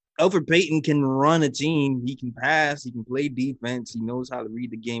 Elfrid Payton can run a team. He can pass. He can play defense. He knows how to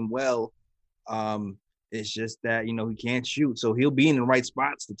read the game well. It's just that, he can't shoot. So he'll be in the right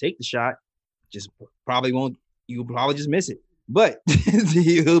spots to take the shot. Just probably won't. You'll probably just miss it. But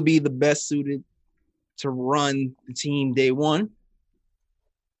he'll be the best suited to run the team day one.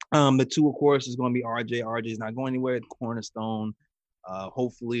 The two, of course, is going to be RJ. RJ is not going anywhere. The cornerstone.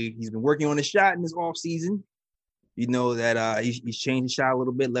 Hopefully, he's been working on his shot in this offseason. You know that he's changed the shot a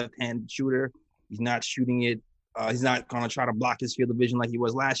little bit, left-handed shooter. He's not shooting it. He's not going to try to block his field of vision like he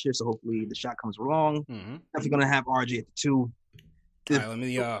was last year. So hopefully the shot comes along. Definitely going to have RJ at the 2. All right, let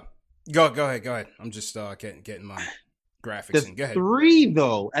me go ahead. I'm just getting my graphics in. Go ahead. 3,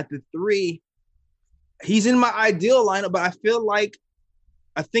 though, at the 3, he's in my ideal lineup, but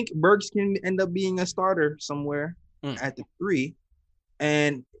I think Burks can end up being a starter somewhere at the 3.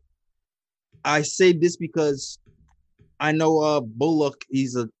 And I say this because I know Bullock,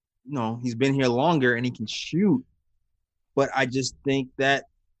 he's been here longer and he can shoot. But I just think that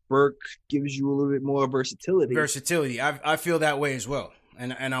Burke gives you a little bit more versatility. I feel that way as well.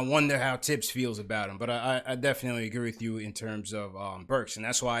 And I wonder how Tibbs feels about him. But I definitely agree with you in terms of Burks. And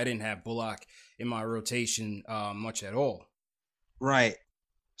that's why I didn't have Bullock in my rotation much at all. Right.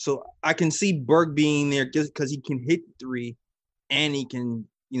 So I can see Burke being there just because he can hit 3 and he can,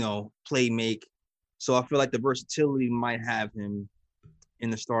 play make. So I feel like the versatility might have him in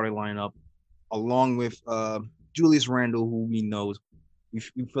the starting lineup, along with Julius Randle, who we know we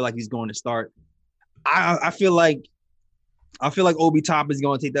feel like he's going to start. I feel like Obi Toppin is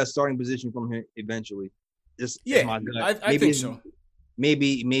going to take that starting position from him eventually. Just my gut. I think so.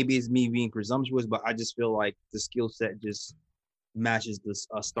 Maybe it's me being presumptuous, but I just feel like the skill set just matches this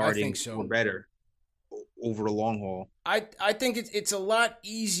starting or better over the long haul. I think it's a lot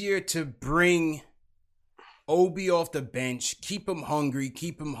easier to bring Obi off the bench, keep him hungry,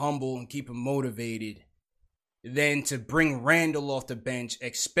 keep him humble, and keep him motivated, than to bring Randall off the bench,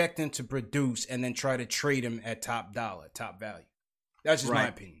 expect him to produce, and then try to trade him at top dollar, top value. That's just my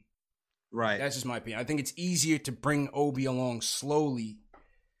opinion. Right. That's just my opinion. I think it's easier to bring Obi along slowly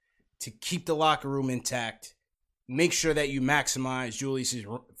to keep the locker room intact, make sure that you maximize Julius's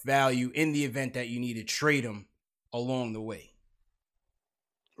value in the event that you need to trade him along the way.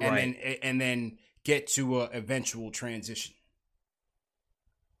 And then get to an eventual transition.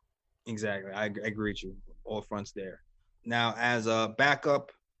 Exactly. I agree with you. All fronts there. Now, as a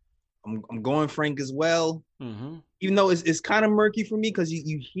backup, I'm going Frank as well. Even though it's kind of murky for me because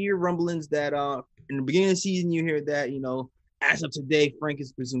you hear rumblings that in the beginning of the season, you hear that, as of today, Frank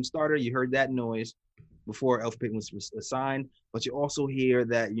is presumed starter. You heard that noise before Elfrid Payton was assigned. But you also hear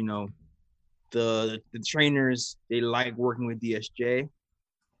that, the trainers, they like working with DSJ.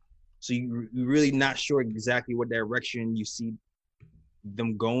 So you're really not sure exactly what direction you see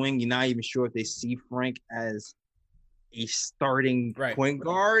them going. You're not even sure if they see Frank as a starting point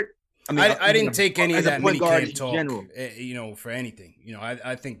guard. I didn't take any of that mini camp talk, for anything.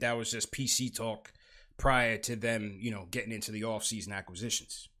 I think that was just PC talk prior to them, getting into the offseason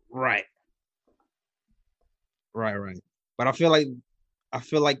acquisitions. Right. But I feel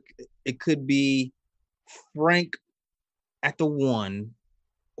like it could be Frank at the 1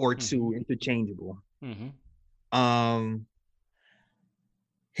 or 2 interchangeable.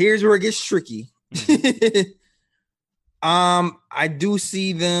 Here's where it gets tricky. I do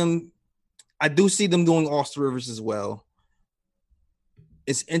see them doing Austin Rivers as well.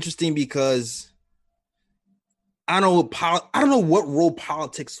 It's interesting because I don't know what role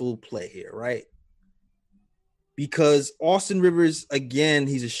politics will play here, right? Because Austin Rivers, again,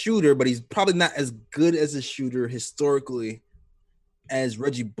 he's a shooter, but he's probably not as good as a shooter historically as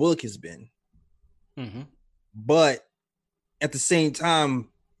Reggie Bullock has been. But at the same time,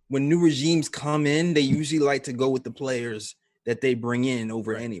 when new regimes come in, they usually like to go with the players that they bring in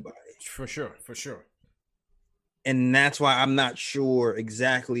over anybody. For sure. And that's why I'm not sure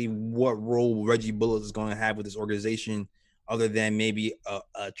exactly what role Reggie Bullock is going to have with this organization other than maybe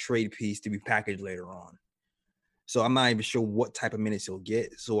a trade piece to be packaged later on. So I'm not even sure what type of minutes he'll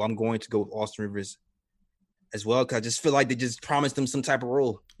get. So I'm going to go with Austin Rivers as well because I just feel like they just promised him some type of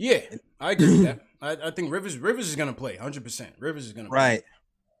role. Yeah, I agree with that. I think Rivers is going to play 100%. Rivers is going to play.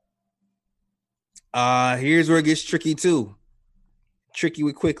 Right. Here's where it gets tricky too. Tricky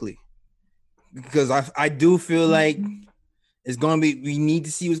with quickly. Because I do feel like it's going to be – we need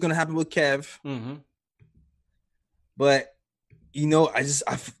to see what's going to happen with Kev. But,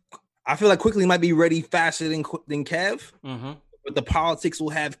 I feel like Quickly might be ready faster than Kev, but the politics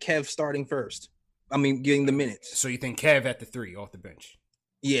will have Kev starting first. I mean, getting the minutes. So you think Kev at the 3 off the bench?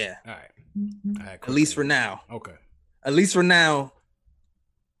 Yeah. All right. At least for now. Okay. At least for now,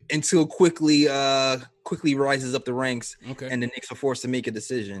 until Quickly rises up the ranks, and the Knicks are forced to make a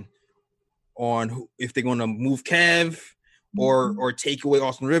decision on if they're going to move Kev or take away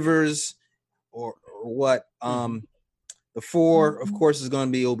Austin Rivers or what. The 4, of course, is going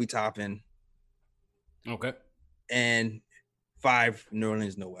to be Obi Toppin. Okay. And 5,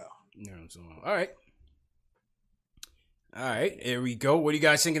 Nerlens Noel. All right. All right. Here we go. What do you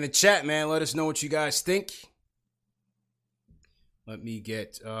guys think in the chat, man? Let us know what you guys think. Let me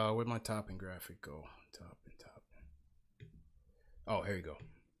get where'd my Toppin graphic go? Toppin. Oh, here we go.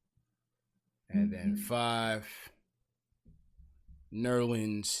 And then 5,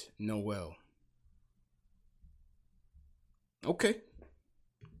 Nerlens Noel. Okay.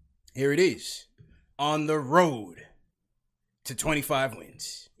 Here it is. On the road to 25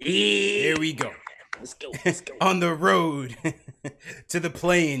 wins. Here we go. Let's go. On the road to the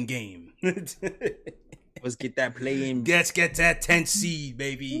play-in game. Let's get that play-in. Let's get that 10th seed,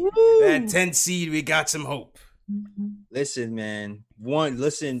 baby. Woo! That 10th seed, we got some hope. Listen, man.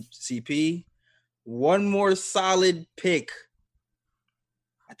 CP. One more solid pick.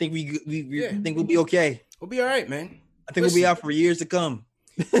 I think we think we'll be okay. We'll be all right, man. I think we'll be out for years to come.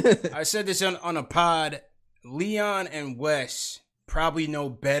 I said this on a pod. Leon and Wes probably know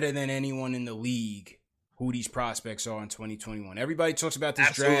better than anyone in the league who these prospects are in 2021. Everybody talks about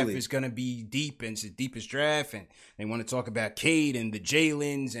this draft is going to be deep, and it's the deepest draft, and they want to talk about Cade and the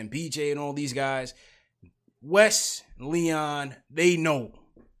Jalen's and BJ and all these guys. Wes, Leon, they know.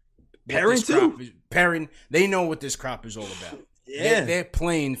 Perrin too. Perrin, they know what this crop is all about. Yeah. They're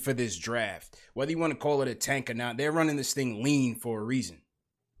playing for this draft. Whether you want to call it a tank or not, they're running this thing lean for a reason.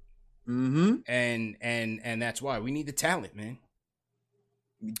 Mm-hmm. And that's why we need the talent, man.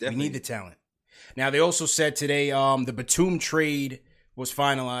 We need the talent. Now, they also said today the Batum trade was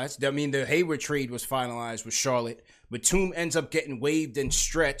finalized. I mean, the Hayward trade was finalized with Charlotte. Batum ends up getting waived and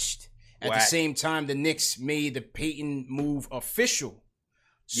stretched. At the same time, the Knicks made the Payton move official.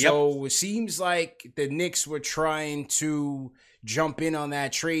 So it seems like the Knicks were trying to jump in on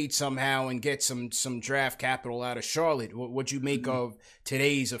that trade somehow and get some draft capital out of Charlotte. What'd you make of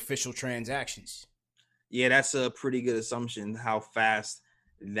today's official transactions? Yeah, that's a pretty good assumption, how fast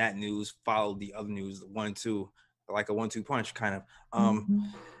that news followed the other news, 1-2, like a 1-2 punch kind of.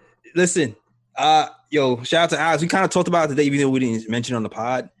 Listen, shout out to Alex. We kind of talked about it today, even though we didn't mention it on the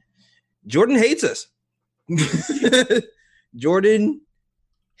pod. Jordan hates us. Jordan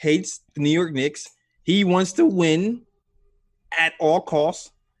hates the New York Knicks. He wants to win at all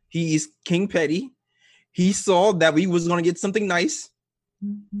costs. He's King Petty. He saw that we was going to get something nice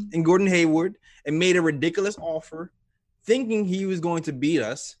in Gordon Hayward and made a ridiculous offer, thinking he was going to beat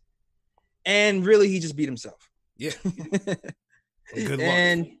us. And really, he just beat himself. Yeah. Good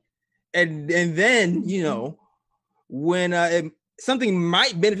luck. And then, when something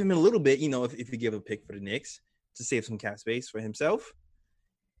might benefit him a little bit, if you give a pick for the Knicks to save some cap space for himself,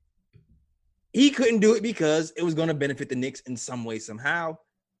 he couldn't do it because it was going to benefit the Knicks in some way, somehow.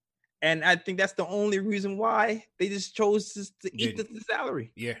 And I think that's the only reason why they just chose to eat the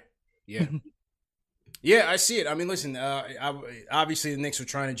salary. Yeah. Yeah, I see it. I mean, listen, obviously the Knicks were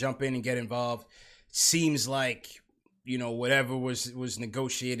trying to jump in and get involved. Seems like, whatever was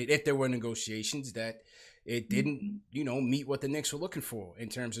negotiated, if there were negotiations, that it didn't, meet what the Knicks were looking for in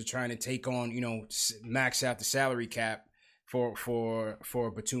terms of trying to take on, max out the salary cap for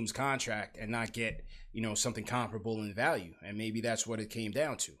Batum's contract and not get, something comparable in value. And maybe that's what it came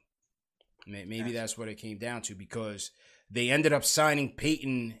down to. Maybe that's what it came down to, because they ended up signing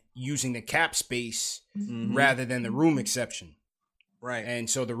Payton using the cap space rather than the room exception. Right. And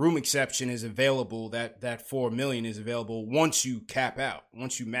so the room exception is available, that $4 million is available once you cap out,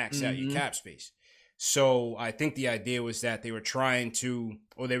 once you max out your cap space. So I think the idea was that they were trying to,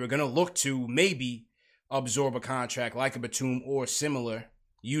 or they were going to look to maybe absorb a contract like a Batum or similar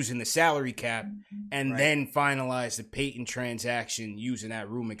using the salary cap, and then finalize the Payton transaction using that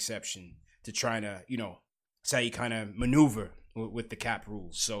room exception to try to, that's how you kind of maneuver with the cap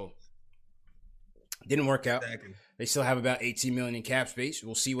rules. So didn't work out. Exactly. They still have about $18 million in cap space.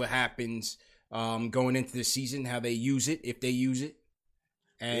 We'll see what happens going into the season, how they use it, if they use it.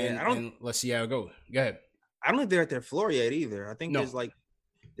 And let's see how it goes. Go ahead. I don't think they're at their floor yet either. I think they're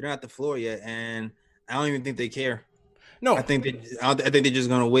not at the floor yet, and I don't even think they care. No, I think they're just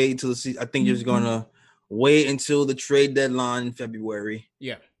gonna wait until the season. I think they're just gonna wait until the trade deadline in February.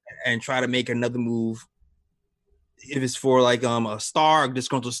 Yeah, and try to make another move if it's for like a star, a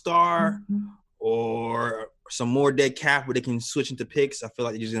disgruntled star, or some more dead cap where they can switch into picks. I feel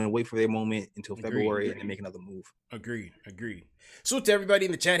like they're just gonna wait for their moment until February and then make another move. Agreed. So to everybody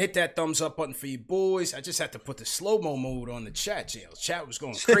in the chat, hit that thumbs up button for you boys. I just had to put the slow-mo mode on the chat, Jails. Chat was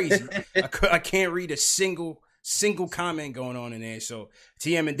going crazy. I can't read a single comment going on in there. So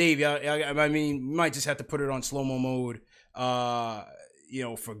TM and Dave, I mean, you might just have to put it on slow-mo mode,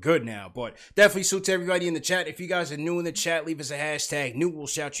 for good now. But definitely salute to everybody in the chat. If you guys are new in the chat, leave us a hashtag new. We'll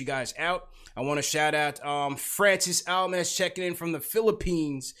shout you guys out. I want to shout out Francis Almes checking in from the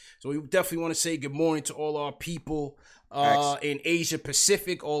Philippines. So we definitely want to say good morning to all our people in Asia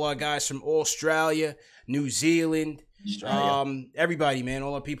Pacific, all our guys from Australia, New Zealand, everybody, man,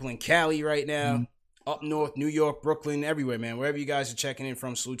 all our people in Cali right now, up north, New York, Brooklyn, everywhere, man. Wherever you guys are checking in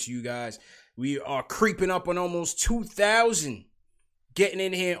from, salute to you guys. We are creeping up on almost 2,000 getting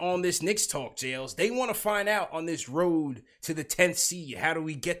in here on this Knicks Talk, Jails. They want to find out on this road to the 10th seed, how do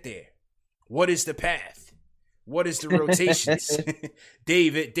we get there? What is the path? What is the rotations?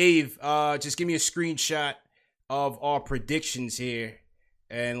 Dave, just give me a screenshot of our predictions here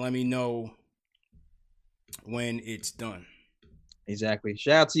and let me know when it's done. Exactly.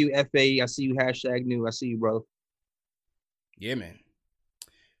 Shout out to you, FA. I see you, hashtag new. I see you, bro. Yeah, man.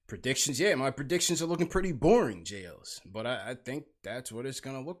 Predictions, my predictions are looking pretty boring, JLs. But I think that's what it's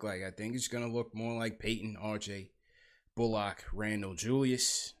going to look like. I think it's going to look more like Peyton, RJ, Bullock, Randall,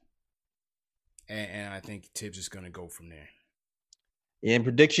 Julius. And I think Tibbs is going to go from there. Yeah, and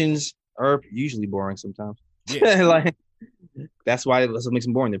predictions are usually boring sometimes. Yeah. That's why that's what makes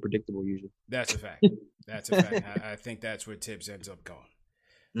them boring. They're predictable usually. That's a fact. I think that's where Tibbs ends up going.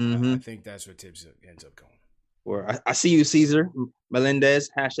 I think that's where Tibbs ends up going. Or I see you, Caesar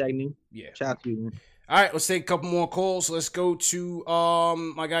Melendez, hashtag new. Yeah. Shout out to you, man. All right, let's take a couple more calls. Let's go to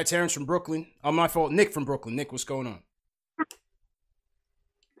my guy Terrence from Brooklyn. My fault, Nick from Brooklyn. Nick, what's going on?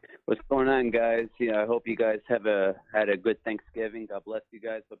 What's going on, guys? I hope you guys had a good Thanksgiving. God bless you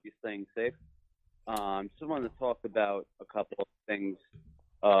guys. Hope you're staying safe. Just wanted to talk about a couple of things.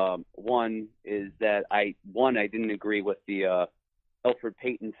 One is that I didn't agree with the Elfrid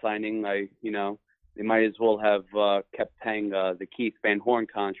Payton signing. They might as well have kept paying the Keith Van Horn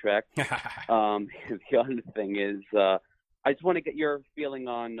contract. The other thing is, I just want to get your feeling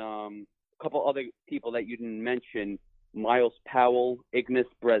on a couple other people that you didn't mention: Miles Powell, Ignas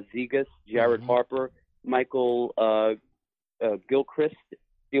Brazdeikis, Jared Harper, Michael Gilchrist,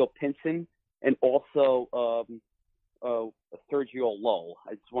 Steele Pinson, and also Sergio Lowell.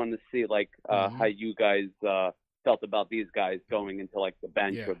 I just wanted to see how you guys felt about these guys going into the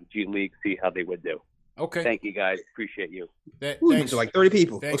bench or the G League, see how they would do. Okay. Thank you, guys. Appreciate you. Thanks to 30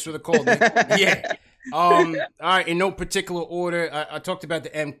 people. Thanks for the call, Nick. Yeah. All right. In no particular order, I talked about the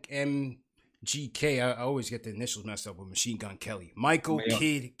MGK. I always get the initials messed up with Machine Gun Kelly. Michael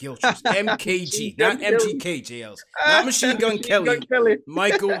Kidd Gilchrist. MKG, not MGK, JLs. Not Machine Gun Kelly.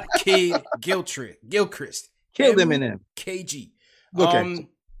 Michael Kidd Gilchrist. Kill them in them. KG. Okay.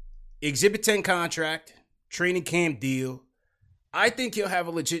 Exhibit 10 contract, training camp deal. I think he'll have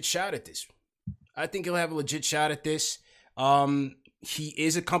a legit shot at this. He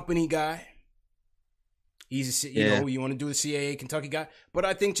is a company guy. He's you want to do the CAA Kentucky guy, but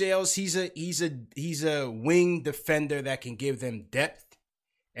I think JL's he's a wing defender that can give them depth,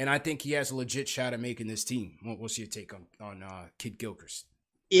 and I think he has a legit shot at making this team. What's your take on Kidd Gilchrist?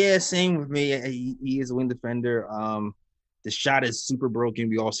 Yeah, same with me. He is a wing defender. The shot is super broken.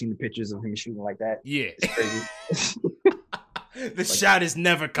 We all seen the pictures of him shooting like that. Yeah, it's crazy. The shot is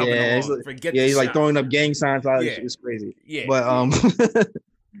never coming along. Forget. Yeah, he's shot. Throwing up gang signs. It's crazy. Yeah, but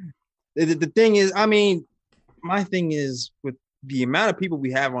the thing is, my thing is with the amount of people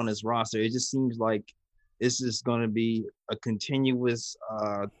we have on this roster, it just seems like this is going to be a continuous.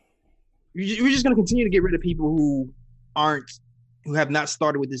 We're just going to continue to get rid of people who have not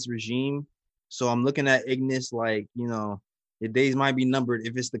started with this regime. So I'm looking at Ignas the days might be numbered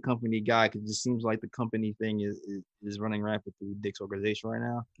if it's the company guy, because it just seems like the company thing is running rampant through Dick's organization right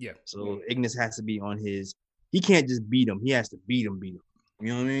now. Yeah. So Ignas has to be on his. He can't just beat him. He has to beat him. You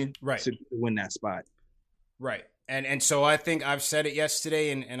know what I mean? Right. To win that spot. Right. And so I think I've said it yesterday,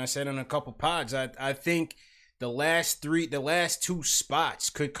 and I said it on a couple pods. I think the last two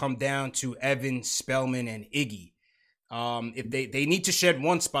spots could come down to Evan, Spellman, and Iggy. If they need to shed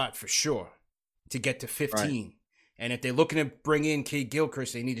one spot for sure to get to 15. Right. And if they're looking to bring in Kidd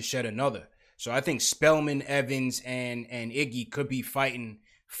Gilchrist, they need to shed another. So I think Spellman, Evans, and Iggy could be fighting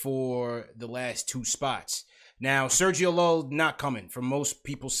for the last two spots. Now, Sergio Lowell not coming. For most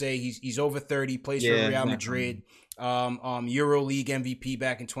people say he's over 30, plays for Real Madrid. EuroLeague MVP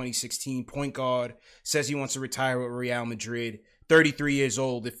back in 2016. Point guard, says he wants to retire with Real Madrid. 33 years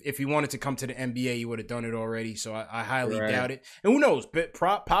old. If he wanted to come to the NBA, he would have done it already. So I highly doubt it. And who knows? But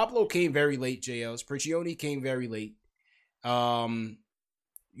Pablo came very late. JL Sprigioni came very late. But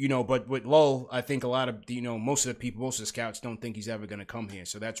with Lull, I think a lot of most of the scouts don't think he's ever going to come here.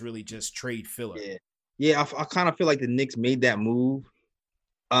 So that's really just trade filler. Yeah. I kind of feel like the Knicks made that move.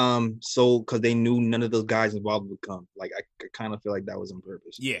 So because they knew none of those guys involved would come. Like I kind of feel like that was on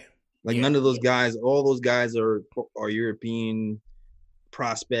purpose. Yeah. None of those guys, all those guys are European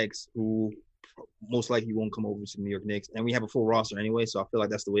prospects who most likely won't come over to the New York Knicks. And we have a full roster anyway, so I feel like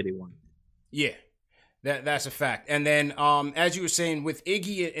that's the way they want it. Yeah, that's a fact. And then as you were saying, with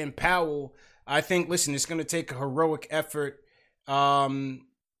Iggy and Powell, I think, listen, it's going to take a heroic effort. Well,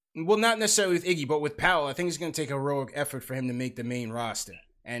 not necessarily with Iggy, but with Powell, I think it's going to take a heroic effort for him to make the main roster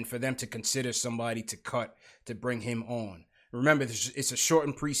and for them to consider somebody to cut to bring him on. Remember, it's a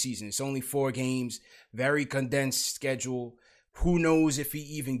shortened preseason. It's only 4 games, very condensed schedule. Who knows if he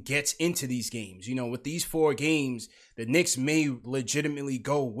even gets into these games? With these 4 games, the Knicks may legitimately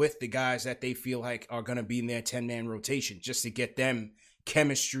go with the guys that they feel like are going to be in their 10-man rotation just to get them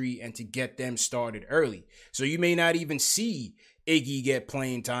chemistry and to get them started early. So you may not even see Iggy get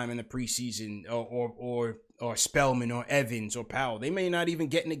playing time in the preseason or Spellman or Evans or Powell. They may not even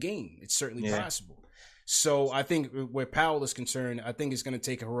get in the game. It's certainly possible. So I think where Powell is concerned, I think it's going to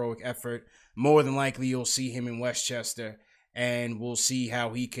take a heroic effort. More than likely, you'll see him in Westchester, and we'll see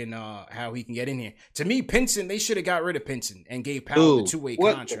how he can get in here. To me, Pinson, they should have got rid of Pinson and gave Powell the 2-way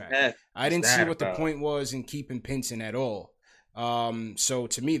contract. I didn't see what the point was in keeping Pinson at all. So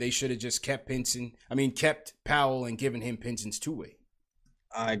to me, they should have just kept Powell and given him Pinson's 2-way.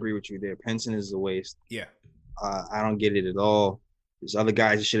 I agree with you there. Pinson is a waste. Yeah. I don't get it at all. There's other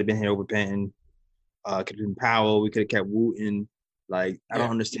guys that should have been here over Penton. Could have been Powell. We could have kept Wooten. I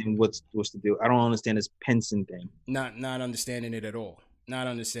don't understand what's to do. I don't understand this Pinson thing. Not understanding it at all.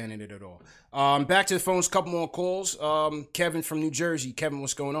 Back to the phones. Couple more calls. Kevin from New Jersey. Kevin,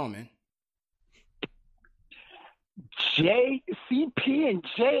 what's going on, man? JCP and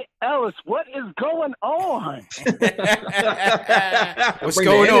J Ellis, what is going on? What's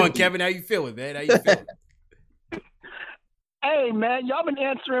going on, Kevin? How you feeling, man? How you feeling? Hey, man, y'all been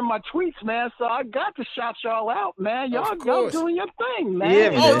answering my tweets, man, so I got to shout y'all out, man. Y'all doing your thing, man. Yeah,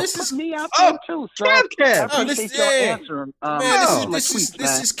 man. This is me out there, too. So I appreciate y'all answering. This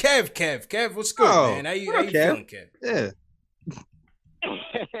is Kev. Kev, what's good, man? How you feeling, Kev? Yeah.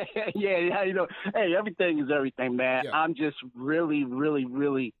 Yeah, hey, everything is everything, man. Yeah. I'm just really, really,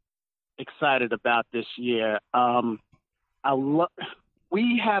 really excited about this year.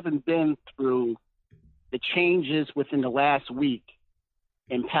 We haven't been through the changes within the last week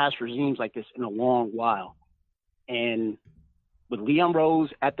in past regimes like this in a long while. And with Leon Rose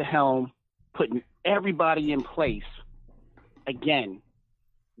at the helm, putting everybody in place, again,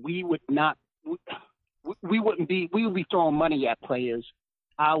 we would be throwing money at players,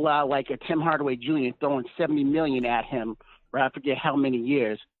 a la like a Tim Hardaway Jr. throwing $70 million at him for I forget how many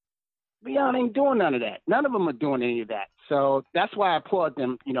years. Leon ain't doing none of that. None of them are doing any of that. So that's why I applaud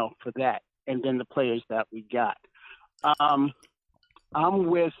them, for that. And then the players that we got. I'm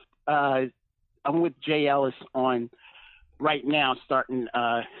with Jay Ellis on right now starting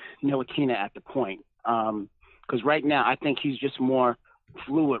Ntilikina at the point. Because right now I think he's just more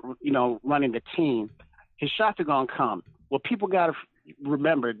fluid, running the team. His shots are going to come. Well, people got to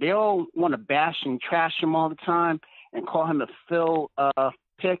remember, they all want to bash and trash him all the time and call him a Phil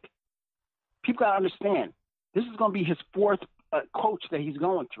pick. People got to understand, this is going to be his 4th coach that he's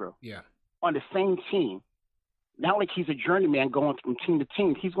going through. Yeah. On the same team. Not like he's a journeyman going from team to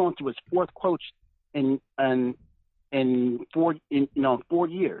team. He's going through his 4th coach in 4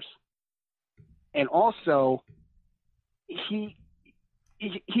 years. And also he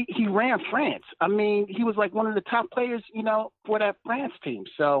ran France. I mean, he was like one of the top players, for that France team.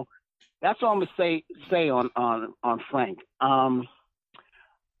 So that's all I'm gonna say on Frank. I'm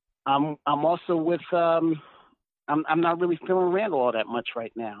also with I'm not really feeling Randall all that much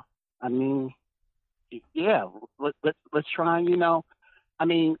right now. I mean, yeah, let's try and, I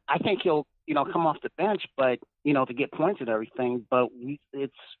mean, I think he'll, come off the bench, but, to get points and everything, but we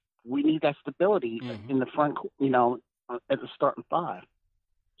need that stability in the front, at the starting 5.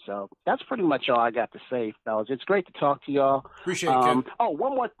 So that's pretty much all I got to say, fellas. It's great to talk to y'all. Appreciate it.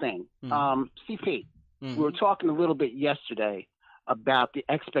 One more thing. CP, we were talking a little bit yesterday about the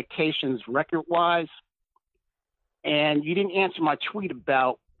expectations record-wise, and you didn't answer my tweet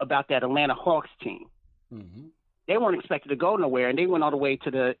about that Atlanta Hawks team. They weren't expected to go nowhere, and they went all the way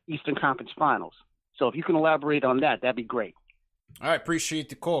to the Eastern Conference Finals. So if you can elaborate on that, that'd be great. All right, appreciate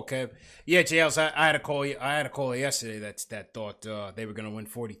the call, Kev. Yeah, JLs, I had a call. I had a call yesterday that thought they were going to win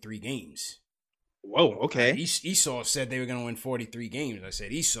 43 games. Whoa, okay. Esau said they were going to win 43 games. I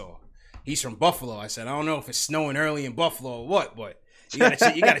said, Esau, he's from Buffalo. I said, I don't know if it's snowing early in Buffalo or what, but you got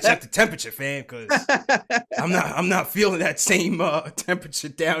to check the temperature, fam, because I'm not feeling that same temperature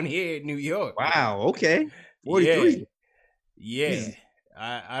down here in New York. Wow, okay. 43. Yeah.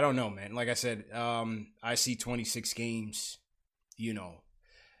 I don't know, man. Like I said, I see 26 games. You know,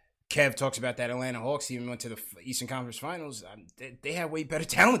 Kev talks about that Atlanta Hawks team went to the Eastern Conference Finals. They have way better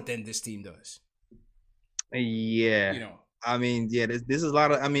talent than this team does. Yeah. You know, I mean, yeah, this is a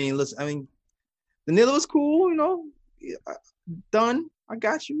lot of. I mean, listen. I mean, Danilo was cool. You know, done. I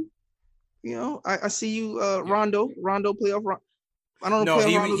got you. You know, I see you, Rondo playoff. I don't know.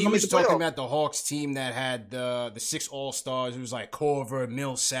 No, he was talking about the Hawks team that had the 6 All-Stars. It was like Corver,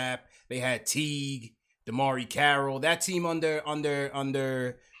 Millsap. They had Teague, Damari Carroll. That team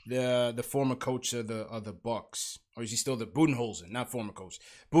under the former coach of the Bucks, or is he still the Budenholzer? Not former coach.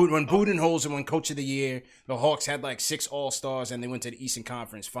 When Budenholzer won Coach of the Year, the Hawks had like 6 All-Stars and they went to the Eastern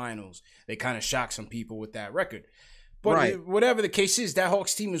Conference Finals. They kind of shocked some people with that record. But whatever the case is, that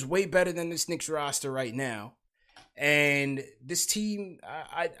Hawks team is way better than this Knicks roster right now. And this team,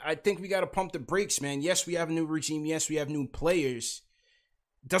 I think we got to pump the brakes, man. Yes, we have a new regime. Yes, we have new players.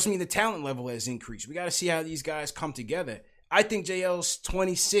 Doesn't mean the talent level has increased. We got to see how these guys come together. I think JL's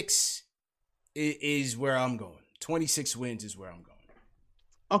 26 is where I'm going. 26 wins is where I'm going.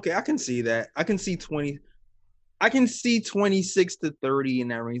 Okay, I can see that. I can see 20. I can see 26 to 30 in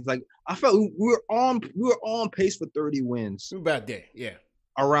that range. Like I felt we were on pace for 30 wins. We're about there, yeah.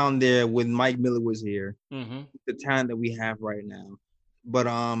 Around there when Mike Miller was here. Mm-hmm. The talent that we have right now. But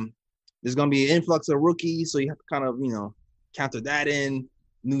there's gonna be an influx of rookies, so you have to kind of, counter that in,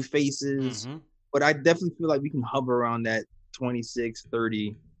 new faces. Mm-hmm. But I definitely feel like we can hover around that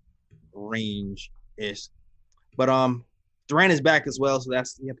 26-30 range ish. But Durant is back as well, so you have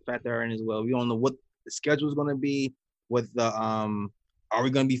to factor that in as well. We don't know what the schedule is gonna be. With the are we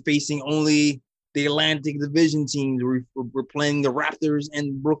gonna be facing only the Atlantic Division teams? We're playing the Raptors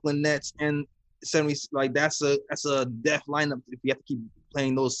and Brooklyn Nets and 70s. Like that's a death lineup if you have to keep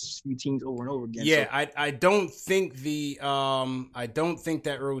playing those few teams over and over again. Yeah, so, I don't think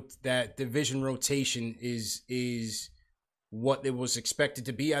that division rotation is what it was expected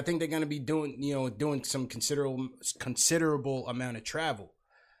to be. I think they're going to be doing some considerable amount of travel.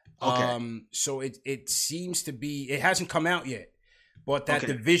 Okay. So it seems to be, it hasn't come out yet. But that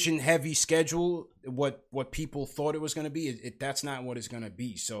division heavy schedule, what people thought it was going to be, that's not what it's going to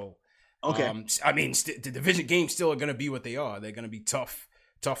be. So, I mean, the division games still are going to be what they are. They're going to be tough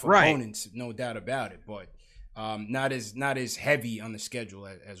opponents, no doubt about it. But not as heavy on the schedule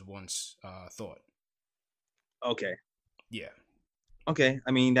as once thought. Okay. Yeah. Okay.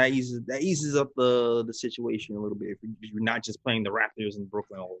 I mean, that eases up the situation a little bit if you're not just playing the Raptors in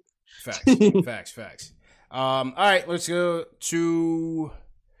Brooklyn all the time. Facts. All right, let's go to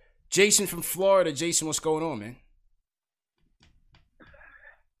Jason from Florida. Jason, what's going on, man?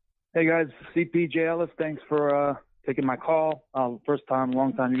 Hey, guys. CP J. Ellis, thanks for taking my call. First time,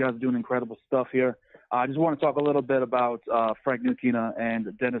 long time. You guys are doing incredible stuff here. I just want to talk a little bit about Frank Ntilikina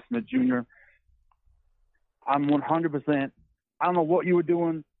and Dennis Smith Jr. I'm 100%. I don't know what you were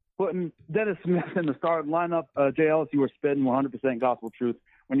doing putting Dennis Smith in the starting lineup. J. Ellis, you were spitting 100% gospel truth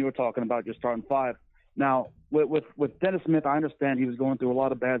when you were talking about your starting 5. Now, with Dennis Smith, I understand he was going through a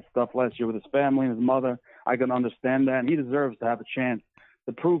lot of bad stuff last year with his family and his mother. I can understand that, and he deserves to have a chance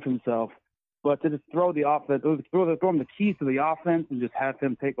to prove himself. But to just throw the offense, throw him the keys to the offense and just have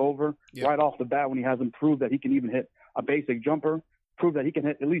him take over right off the bat when he hasn't proved that he can even hit a basic jumper, prove that he can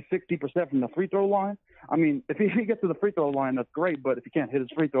hit at least 60% from the free throw line. I mean, if he gets to the free throw line, that's great, but if he can't hit his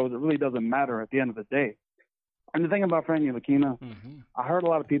free throws, it really doesn't matter at the end of the day. And the thing about Frank Ntilikina, I heard a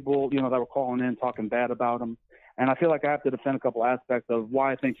lot of people, that were calling in talking bad about him. And I feel like I have to defend a couple aspects of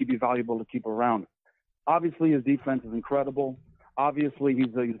why I think he'd be valuable to keep around. Obviously, his defense is incredible. Obviously,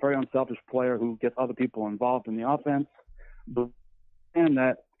 he's a very unselfish player who gets other people involved in the offense. But and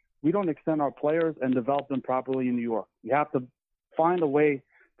that we don't extend our players and develop them properly in New York. We have to find a way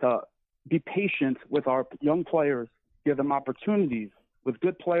to be patient with our young players, give them opportunities with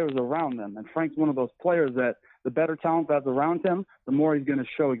good players around them. And Frank's one of those players that the better talent that's around him, the more he's going to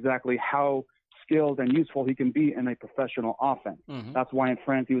show exactly how skilled and useful he can be in a professional offense. That's why in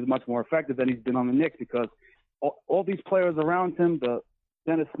France he was much more effective than he's been on the Knicks, because all these players around him, the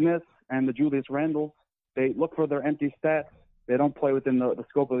Dennis Smiths and the Julius Randles, they look for their empty stats. They don't play within the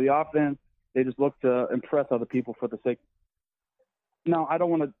scope of the offense. They just look to impress other people for the sake. Now, I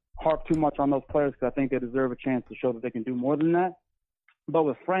don't want to harp too much on those players because I think they deserve a chance to show that they can do more than that. But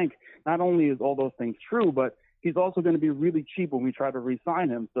with Frank, not only is all those things true, but he's also going to be really cheap when we try to re-sign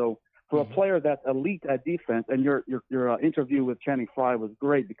him. So for a player that's elite at defense, and your interview with Channing Frye was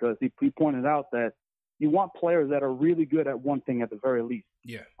great because he pointed out that you want players that are really good at one thing at the very least.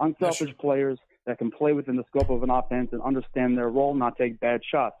 Yeah. Unselfish players that can play within the scope of an offense and understand their role, not take bad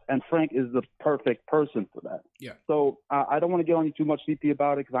shots. And Frank is the perfect person for that. Yeah. So I don't want to get on you too much, CP,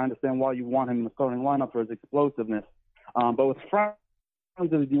 about it because I understand why you want him in the starting lineup for his explosiveness. But with Frank,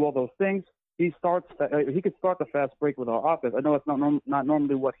 to do all those things, he could start the fast break with our offense. I know it's not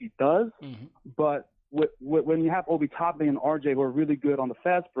normally what he does, but when you have Obi Toppin and RJ who are really good on the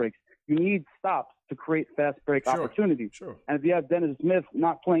fast breaks, you need stops to create fast break opportunities. Sure. And if you have Dennis Smith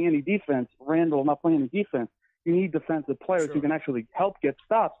not playing any defense, Randall not playing any defense, you need defensive players who can actually help get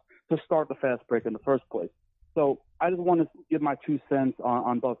stops to start the fast break in the first place. So I just want to give my 2 cents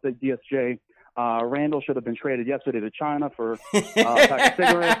on both the DSJ. Randall should have been traded yesterday to China for a pack of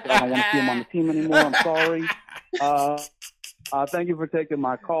cigarettes. I don't want to see him on the team anymore. I'm sorry. Thank you for taking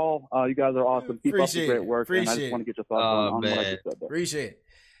my call. You guys are awesome. Keep up the great work. And I just want to get your thoughts on what I just said there. Appreciate it.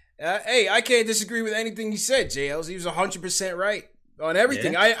 Hey, I can't disagree with anything you said, JLs. He was 100% right on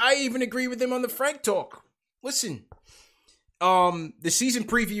everything. Yeah. I even agree with him on the Frank talk. Listen, the season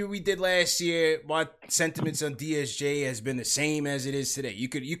preview we did last year, my sentiments on DSJ has been the same as it is today. You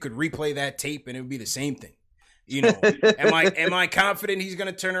could replay that tape and it would be the same thing. You know, am I confident he's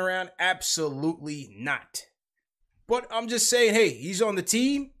going to turn around? Absolutely not. But I'm just saying, hey, he's on the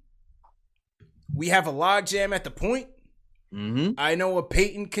team. We have a logjam at the point. I know what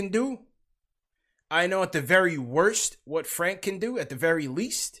Peyton can do. I know at the very worst what Frank can do at the very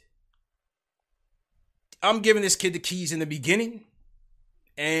least. I'm giving this kid the keys in the beginning,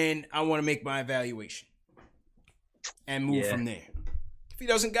 and I want to make my evaluation and move from there.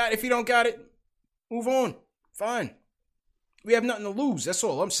 If he don't got it, move on. Fine. We have nothing to lose. That's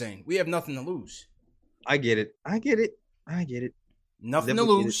all I'm saying. We have nothing to lose. I get it. Nothing to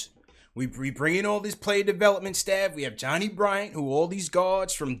lose. We bring in all this player development staff. We have Johnny Bryant, who all these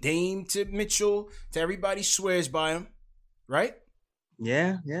guards from Dame to Mitchell to everybody swears by him, right?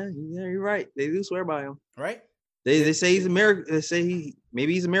 Yeah, you're right. They do swear by him, right? They say he's America. They say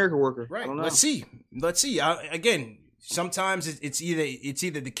maybe he's a miracle worker. Right. I don't know. Let's see. Again, sometimes it's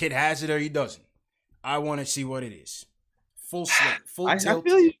either the kid has it or he doesn't. I want to see what it is. Full slate, full tilt.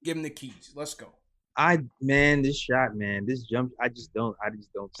 Give him the keys. Let's go. This shot, this jump, I just don't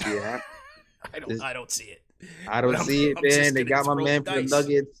see it happen. I don't see it. I don't see it, man. They got my man for the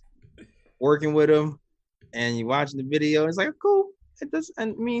Nuggets working with him, and you're watching the video. It's like, cool. It does. I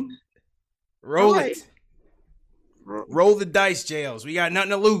mean, roll it. Roll the dice, JLs. We got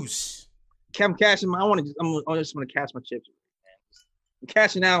nothing to lose. I'm cashing. I just want to cash my chips. I'm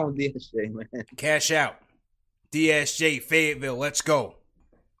cashing out on DSJ, man. Cash out. DSJ, Fayetteville. Let's go.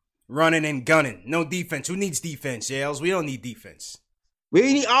 Running and gunning. No defense. Who needs defense, JLs? We don't need defense. We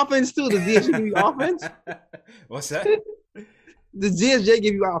need offense, too. Does DSJ give you offense? What's that? Does DSJ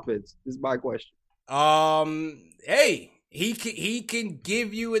give you offense? Is my question. Hey, he can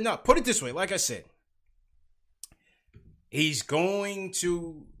give you enough. Put it this way. Like I said, he's going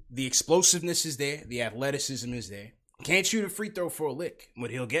to... The explosiveness is there. The athleticism is there. Can't shoot a free throw for a lick,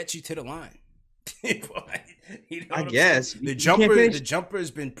 but he'll get you to the line. I guess the jumper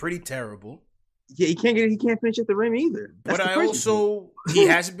has been pretty terrible. Yeah, he can't finish at the rim either. He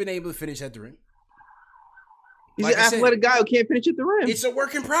hasn't been able to finish at the rim. He's an athletic guy who can't finish at the rim. It's a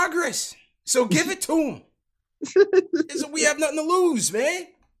work in progress. So give it to him. We have nothing to lose, man.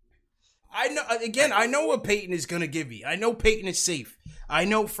 I know what Peyton is gonna give me. I know Peyton is safe. I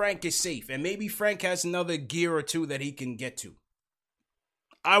know Frank is safe, and maybe Frank has another gear or two that he can get to.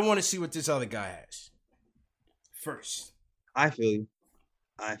 I want to see what this other guy has first. I feel you.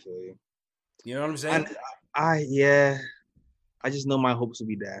 You know what I'm saying? I just know my hopes will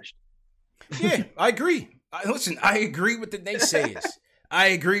be dashed. Yeah, I agree. I agree with the naysayers.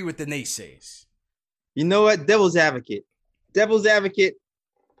 You know what? Devil's advocate.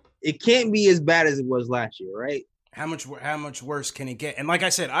 It can't be as bad as it was last year, right? How much worse can it get? And like I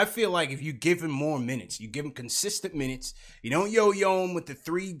said, I feel like if you give him more minutes, you give him consistent minutes, you don't yo-yo him with the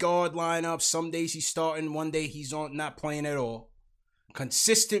 3-guard lineup. Some days he's starting, one day he's not playing at all.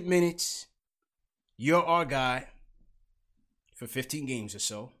 Consistent minutes. You're our guy for 15 games or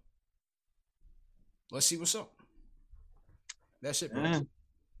so. Let's see what's up. That's it, bro.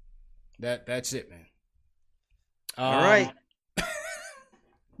 That's it, man. All right.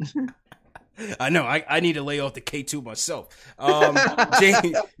 I know. I need to lay off the K2 myself.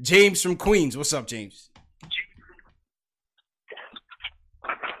 James from Queens. What's up, James?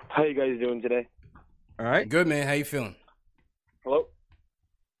 How you guys doing today? All right. Good, man. How you feeling? Hello?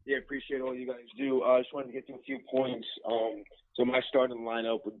 Yeah, appreciate all you guys do. I just wanted to get to a few points. So my starting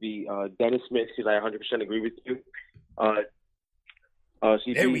lineup would be Dennis Smith, because I 100% agree with you.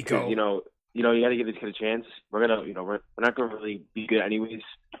 CP, there we go. You know, you got to give this kid a chance. We're not gonna really be good anyways.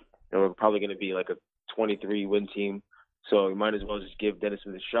 We're probably gonna be like a 23-win team. So we might as well just give Dennis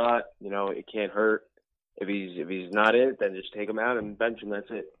Smith a shot. It can't hurt. If he's not it, then just take him out and bench him. That's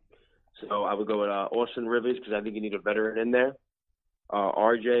it. So I would go with Austin Rivers, because I think you need a veteran in there.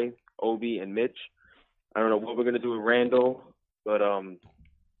 RJ, Obi, and Mitch. I don't know what we're gonna do with Randall, but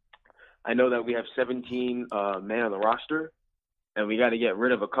I know that we have 17 men on the roster, and we got to get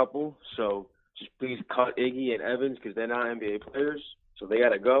rid of a couple. So just please cut Iggy and Evans, because they're not NBA players, so they got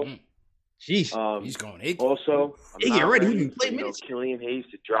to go. Jeez, he's going Iggy. Also, I'm Iggy not already. ready He for, played minutes. Killian Hayes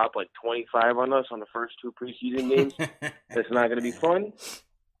to drop like 25 on us on the first 2 preseason games. That's not going to be fun.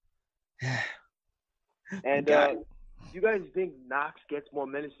 And you guys think Knox gets more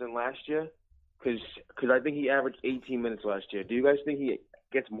minutes than last year? Because I think he averaged 18 minutes last year. Do you guys think he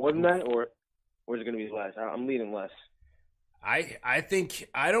gets more than that, or is it going to be less? I'm leaning less. I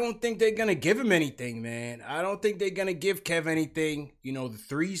don't think they're gonna give him anything, man. I don't think they're gonna give Kev anything. The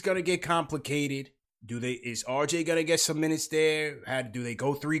three's gonna get complicated. Is RJ gonna get some minutes there? Do they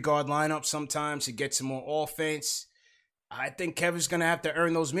go 3-guard lineup sometimes to get some more offense? I think Kev is gonna have to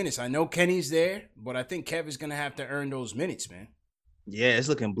earn those minutes. I know Kenny's there, but I think Kev is gonna have to earn those minutes, man. Yeah, it's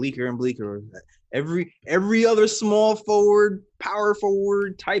looking bleaker and bleaker. Every other small forward, power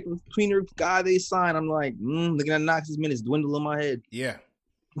forward type of tweener guy they sign, I'm like, looking at Knox's minutes dwindle in my head. Yeah,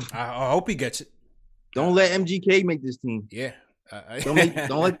 I hope he gets it. Don't let MGK make this team. Yeah, don't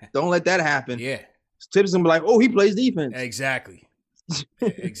let that happen. Yeah, Tips gonna be like, oh, he plays defense. Exactly.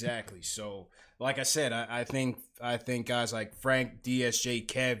 So, like I said, I think guys like Frank, DSJ,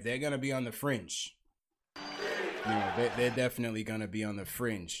 Kev, they're gonna be on the fringe. They're definitely gonna be on the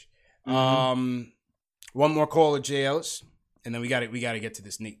fringe. Mm-hmm. One more caller, J. Ellis, and then we got to get to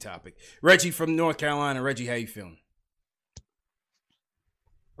this Nick topic. Reggie from North Carolina. Reggie, how you feeling?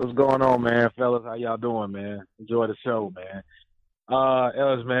 What's going on, man, fellas? How y'all doing, man? Enjoy the show, man.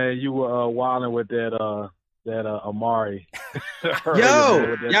 Ellis, man, you were wilding with that Amari.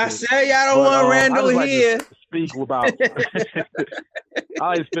 Yo, y'all say y'all don't want Randall here. Speak about. I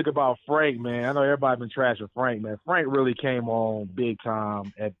like to speak about Frank, man. I know everybody been trashing Frank, man. Frank really came on big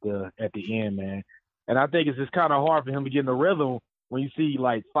time at the end, man. And I think it's just kind of hard for him to get in the rhythm when you see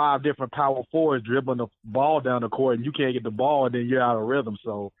like 5 different power forwards dribbling the ball down the court and you can't get the ball and then you're out of rhythm.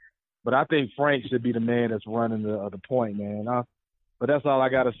 So, but I think Frank should be the man that's running the point, man. But that's all I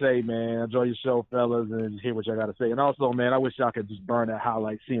got to say, man. Enjoy your show, fellas, and hear what y'all got to say. And also, man, I wish y'all could just burn that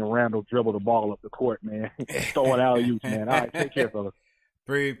highlight seeing Randall dribble the ball up the court, man. Throwing alley-oops, man. All right, take care, fellas.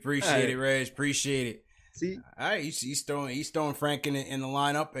 Appreciate it, Reg. Appreciate it. See, all right, he's throwing Frank in the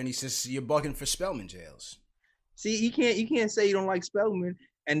lineup, and he says you're bugging for Spellman, Jails. See, you can't say you don't like Spellman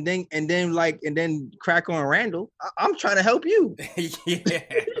and then crack on Randall. I'm trying to help you. Yeah,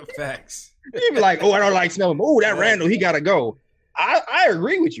 facts. You be like, oh, I don't like Spellman. Oh, that Randall, he gotta go. I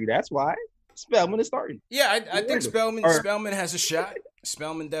agree with you. That's why Spellman is starting. Yeah, I think Spellman has a shot.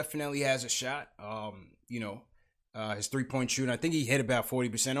 Spellman definitely has a shot. His 3-point shooting, I think he hit about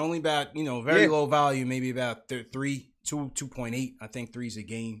 40%. Only about, very low volume, maybe about 2.8. I think 3's a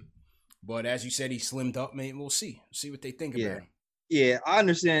game. But as you said, he slimmed up. Maybe we'll see. See what they think about him. Yeah, I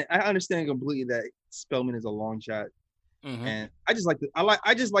understand completely that Spellman is a long shot. Mm-hmm. And I just like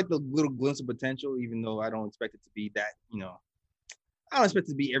the little glimpse of potential, even though I don't expect it to be that, I don't expect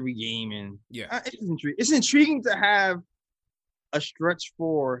it to be every game. And it's intriguing to have a stretch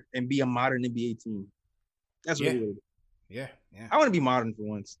 4 and be a modern NBA team. That's really what it is. Yeah. I want to be modern for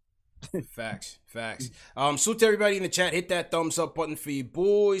once. Facts. Salute to everybody in the chat. Hit that thumbs up button for you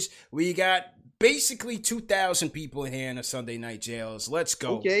boys. We got basically 2,000 people in here in the Sunday Night Jails. Let's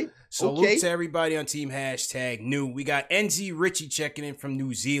go. Okay. Salute to everybody on Team #New. We got NZ Richie checking in from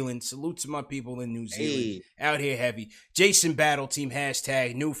New Zealand. Salute to my people in New Zealand. Out here heavy. Jason Battle, Team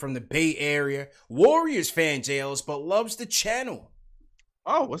 #New from the Bay Area. Warriors fan, Jails, but loves the channel.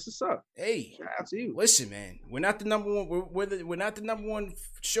 Oh, what's this up? Hey, shout out to you. Listen, man, we're not the number one. We're not the number one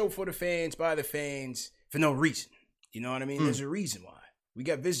show for the fans, by the fans, for no reason. You know what I mean? There's a reason why. We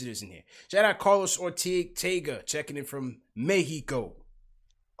got visitors in here. Shout out Carlos Ortega checking in from Mexico.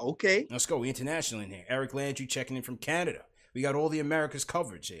 Okay, let's go. We international in here. Eric Landry checking in from Canada. We got all the Americas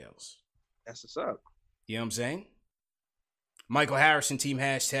covered, JLs. That's what's up. You know what I'm saying? Michael Harrison, Team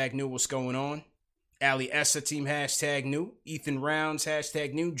 #New. What's going on? Ali Essa, Team #New. Ethan Rounds,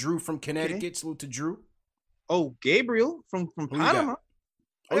 #New. Drew from Connecticut. Salute to Drew. Oh, Gabriel from Panama.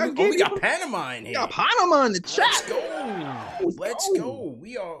 We got Panama in here. We got Panama in the chat. Let's go.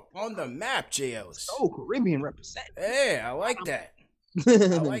 We are on the map, JLs. Oh, Caribbean represent. Yeah, I like that. I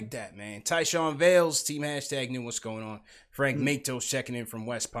like that, man. Tyshawn Vales, team hashtag knew what's going on. Frank Matos checking in from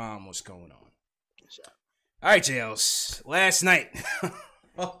West Palm. What's going on? All right, JLs. Last night.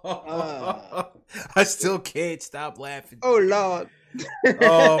 I still can't stop laughing. Oh, Lord.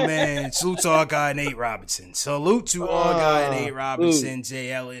 Oh, man. Salute to our guy, Nate Robinson. Salute to our guy, Nate Robinson,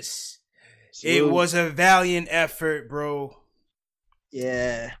 Jay Ellis. It was a valiant effort, bro.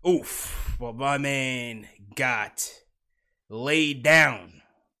 Yeah. Oof. But my man got laid down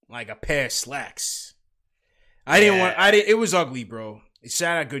like a pair of slacks. It was ugly, bro.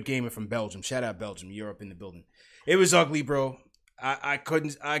 Shout out Good Gamer from Belgium. Shout out Belgium. You're up in the building. It was ugly, bro. I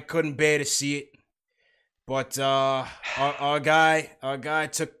couldn't bear to see it. But our guy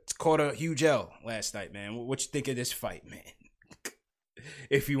caught a huge L last night, man. What you think of this fight, man?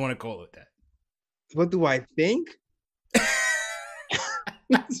 If you want to call it that. What do I think?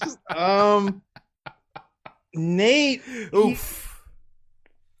 Nate. Oof.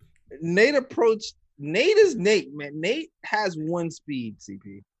 Nate is Nate, man. Nate has one speed,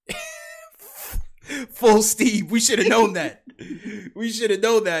 CP. Full steam. We should have known that. We should have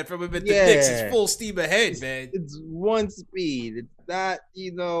known that from him at the Knicks. It's full steam ahead, man. It's one speed. It's not,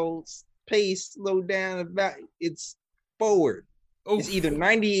 pace, slow down. It's forward. Oof. It's either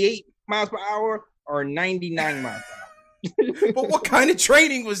 98 miles per hour or 99 miles per hour. But what kind of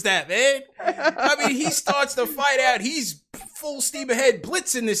training was that, man? I mean, he starts the fight out. He's full steam ahead,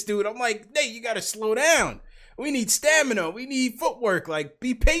 blitzing this dude. I'm like, Nate, you got to slow down. We need stamina. We need footwork. Like,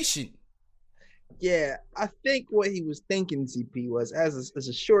 be patient. Yeah, I think what he was thinking, CP, was as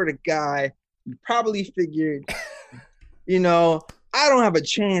a shorter guy, he probably figured, I don't have a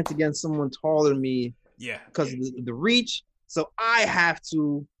chance against someone taller than me. Yeah. Because of the reach. So I have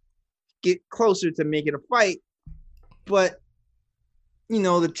to get closer to make it a fight. But,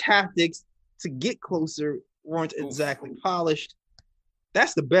 the tactics to get closer weren't exactly polished.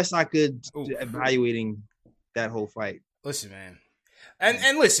 That's the best I could do evaluating that whole fight. Listen, man.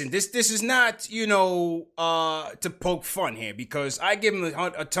 And listen, this is not, to poke fun here, because I give him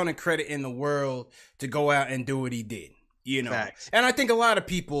a ton of credit in the world to go out and do what he did, Facts. And I think a lot of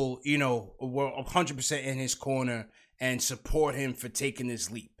people, were 100% in his corner and support him for taking this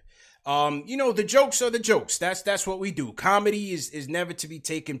leap. The jokes are the jokes. That's what we do. Comedy is never to be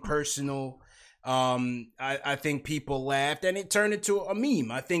taken personal. I think people laughed and it turned into a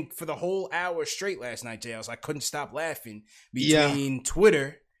meme. I think for the whole hour straight last night, Jails, I couldn't stop laughing between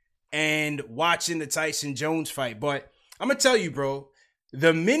Twitter and watching the Tyson Jones fight. But I'm going to tell you, bro,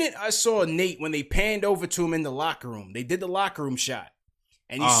 the minute I saw Nate, when they panned over to him in the locker room, they did the locker room shot.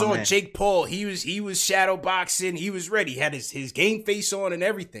 And you saw Jake Paul, he was shadow boxing. He was ready. He had his game face on and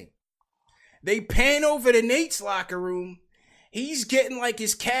everything. They pan over to Nate's locker room. He's getting like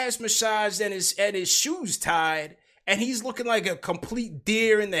his calves massaged and his shoes tied, and he's looking like a complete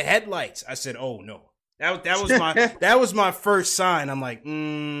deer in the headlights. I said, "Oh no, that was my first sign." I'm like,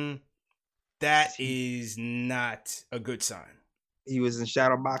 that is not a good sign. He was in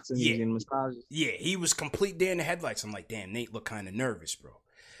shadow boxing. He was in massages. Yeah, he was complete deer in the headlights. I'm like, damn, Nate looked kind of nervous, bro.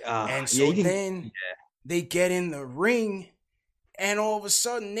 And they get in the ring, and all of a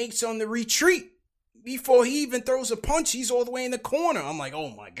sudden, Nate's on the retreat. Before he even throws a punch, he's all the way in the corner. I'm like,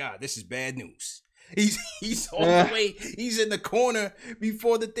 oh my God, this is bad news. He's all the way, he's in the corner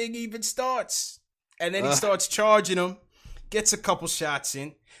before the thing even starts. And then he starts charging him, gets a couple shots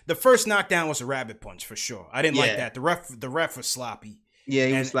in. The first knockdown was a rabbit punch for sure. I didn't like that. The ref was sloppy. Yeah,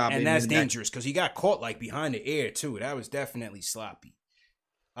 he was sloppy. And that's dangerous because he got caught like behind the ear too. That was definitely sloppy.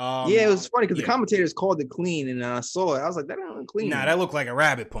 It was funny because the commentators called it clean, and I saw it. I was like, that don't look clean. Nah, that looked like a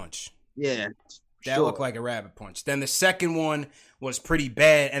rabbit punch. Yeah. That looked like a rabbit punch. Then the second one was pretty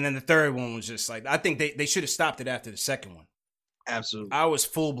bad. And then the third one was just like, I think they should have stopped it after the second one. Absolutely. I was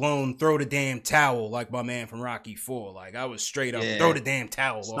full blown throw the damn towel like my man from Rocky IV. Like I was straight up throw the damn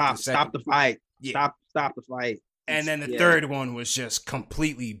towel. Stop the fight. Yeah. Stop the fight. And then the third one was just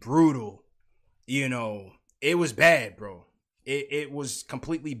completely brutal. It was bad, bro. It was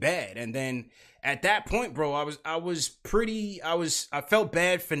completely bad. And then at that point, bro, I felt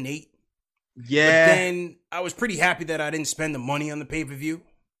bad for Nate. Yeah. But then I was pretty happy that I didn't spend the money on the pay-per-view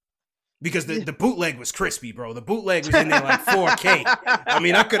because the bootleg was crispy, bro. The bootleg was in there like $4K. I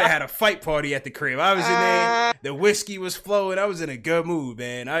mean, I could have had a fight party at the crib. I was in there. The whiskey was flowing. I was in a good mood,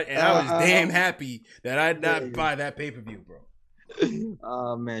 man. I was damn happy that I did not buy that pay-per-view, bro.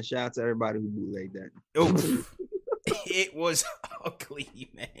 Oh, man. Shout out to everybody who bootlegged that. Oh, it was ugly,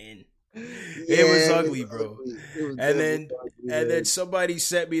 man. It was ugly, bro. It was And definitely ugly. somebody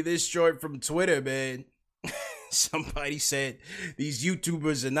sent me this joint from Twitter, man. Somebody said these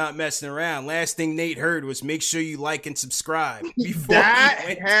YouTubers are not messing around. Last thing Nate heard was make sure you like and subscribe. Before That he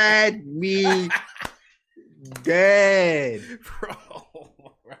went had me dead.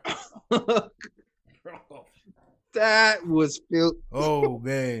 Bro. That was filth. Oh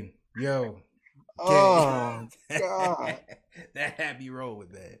man, yo. Oh God. That had me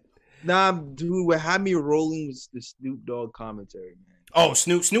rolling, man. Nah, dude, what had me rolling was the Snoop Dogg commentary, man. Oh,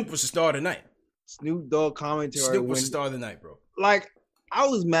 Snoop was the star of the night. Snoop Dogg commentary. Snoop was the star of the night, bro. Like, I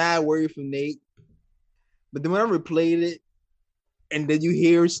was mad worried for Nate, but then when I replayed it, and then you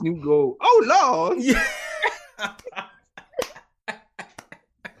hear Snoop go, "Oh Lord," yeah.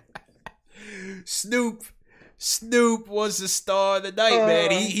 Snoop was the star of the night,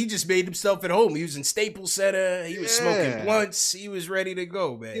 man. He just made himself at home. He was in Staples Center. He was smoking blunts. He was ready to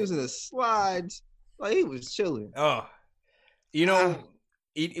go, man. He was in the slides. Like, he was chilling. Oh, you know,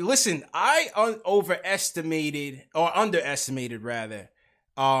 listen, I underestimated rather,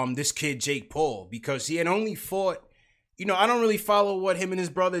 this kid Jake Paul, because he had only fought. You know, I don't really follow what him and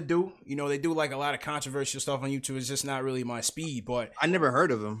his brother do. You know, they do like a lot of controversial stuff on YouTube. It's just not really my speed. But I never heard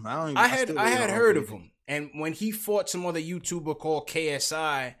of him. I had heard of him. And when he fought some other YouTuber called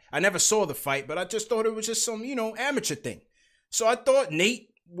KSI, I never saw the fight, but I just thought it was just some, amateur thing. So I thought Nate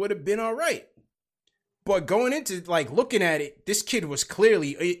would have been all right. But going into, like, looking at it, this kid was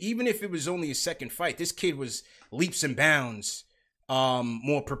clearly, even if it was only a second fight, this kid was leaps and bounds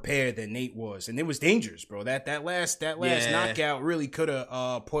more prepared than Nate was. And it was dangerous, bro. That last knockout really could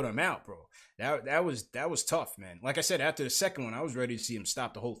have put him out, bro. That was tough, man. Like I said, after the second one, I was ready to see him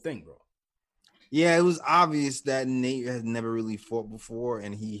stop the whole thing, bro. Yeah, it was obvious that Nate had never really fought before,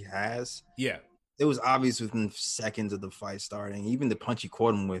 and he has. Yeah. It was obvious within seconds of the fight starting. Even the punch he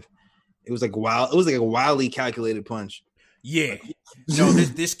caught him with, it was like wild. It was like a wildly calculated punch. Yeah. No,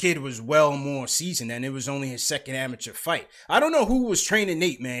 this kid was well more seasoned, and it was only his second amateur fight. I don't know who was training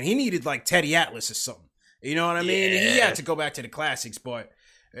Nate, man. He needed like Teddy Atlas or something. You know what I mean? Yeah. He had to go back to the classics, but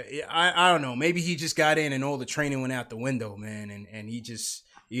I don't know. Maybe he just got in and all the training went out the window, man, and he just,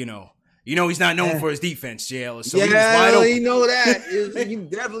 he's not known for his defense, JL. So yeah, he was wide open. You know that. You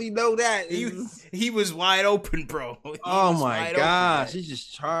definitely know that. He was wide open, bro. Oh my gosh, he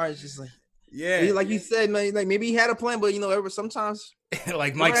just charged, just like like you said, man. Like maybe he had a plan, but sometimes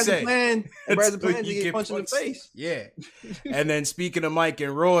like Mike said, everybody has a plan to get punched in the face. Yeah. And then speaking of Mike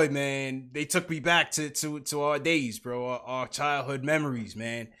and Roy, man, they took me back to our days, bro, our childhood memories,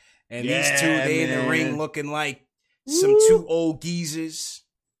 man. And these two, they in the ring looking like some two old geezers.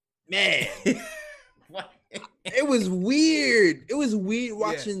 Man, it was weird. It was weird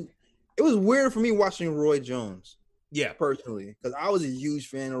watching. It was weird for me watching Roy Jones. Yeah, personally, because I was a huge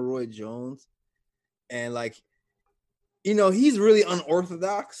fan of Roy Jones, and he's really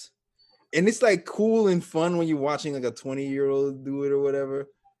unorthodox, and it's like cool and fun when you're watching like a 20-year-old do it or whatever.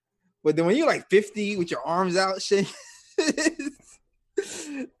 But then when you're like 50 with your arms out, shit.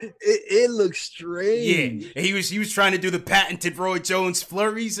 It looks strange. Yeah, he was trying to do the patented Roy Jones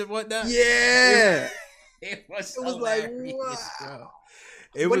flurries and whatnot. Yeah, it was like wow.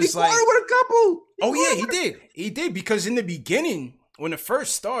 It but was he like fought with a couple. He did because in the beginning when it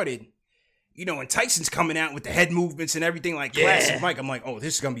first started, when Tyson's coming out with the head movements and everything like classic Mike, I'm like, oh,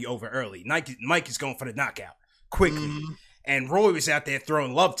 this is gonna be over early. Mike is going for the knockout quickly, and Roy was out there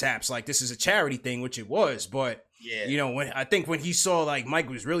throwing love taps like this is a charity thing, which it was, but. Yeah, when he saw like Mike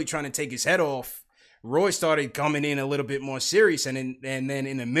was really trying to take his head off, Roy started coming in a little bit more serious, and then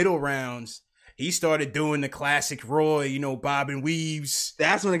in the middle rounds, he started doing the classic Roy, bob and weaves.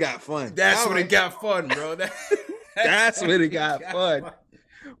 That's when it got fun. That's when it got fun, bro. That's when it got fun.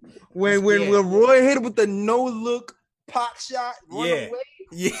 When Roy hit it with the no look pop shot, run away.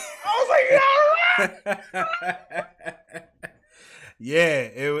 Yeah, I was like, yeah. Yeah,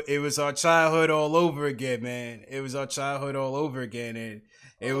 it was our childhood all over again, man. It was our childhood all over again, and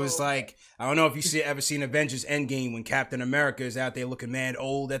it was like I don't know if you ever seen Avengers Endgame when Captain America is out there looking mad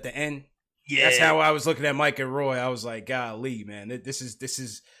old at the end. Yeah, that's how I was looking at Mike and Roy. I was like, golly, man, this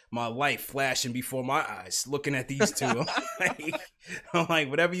is my life flashing before my eyes, looking at these two. I'm like,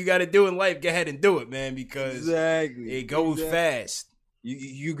 whatever you got to do in life, go ahead and do it, man, because it goes fast.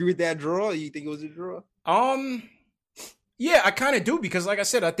 You agree with that draw? You think it was a draw? Yeah, I kind of do because, like I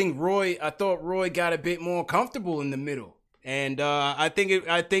said, I thought Roy got a bit more comfortable in the middle, and I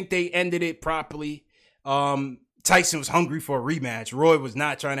think they ended it properly. Tyson was hungry for a rematch. Roy was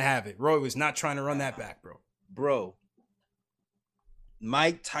not trying to have it. Roy was not trying to run that back, bro. Bro,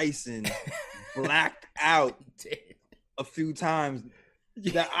 Mike Tyson blacked out a few times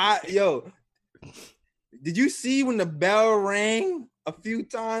Did you see when the bell rang a few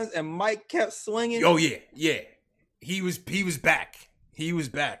times and Mike kept swinging? Oh yeah. He was back. He was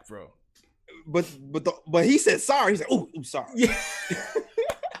back, bro. But he said sorry. He's like, oh, sorry. Yeah.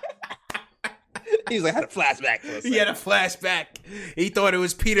 He was like, had a flashback. He had a flashback. He thought it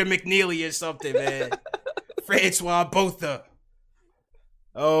was Peter McNeely or something, man. Francois Botha.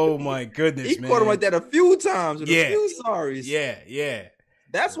 Oh my goodness, man. He caught him like that a few times with Yeah. a few sorries. Yeah.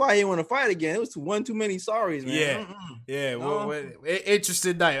 That's why he didn't want to fight again. It was one too many sorries, man. Yeah. No. Well,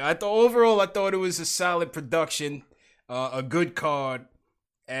 interesting night. I thought it was a solid production, a good card,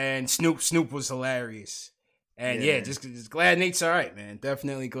 and Snoop was hilarious. And just glad Nate's all right, man.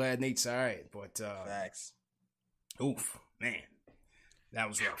 Definitely glad Nate's all right. But facts. Oof, man, that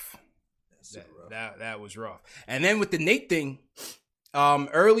was rough. That was rough. And then with the Nate thing,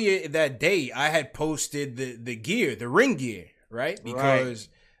 earlier that day, I had posted the gear, the ring gear, right? Because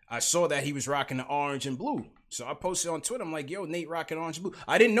I saw that he was rocking the orange and blue. So I posted on Twitter. I'm like, yo, Nate rocking orange and blue.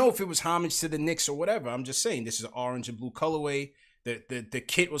 I didn't know if it was homage to the Knicks or whatever. I'm just saying this is an orange and blue colorway. The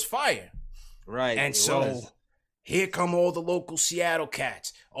kit was fire. Right. And so here come all the local Seattle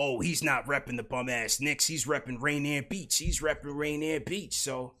cats. Oh, he's not repping the bum ass Knicks. He's repping Rainier Beach.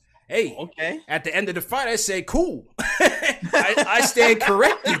 So, hey, at the end of the fight, I say, cool. I stand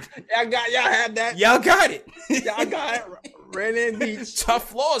corrected. Y'all had that. Y'all got it. Y'all got it. Rainier Beach.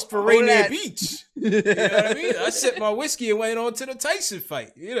 Tough loss for Rainier Beach. You know what I mean? I sipped my whiskey and went on to the Tyson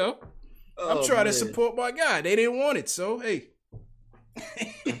fight. You know, I'm trying to support my guy. They didn't want it, so hey.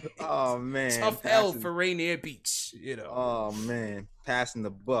 Oh man, tough hell for Rainier Beach. You know. Oh man, passing the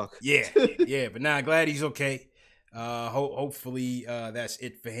buck. Yeah. But nah, glad he's okay. Hopefully that's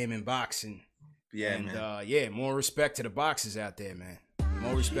it for him in boxing. Yeah, and man. More respect to the boxers out there, man.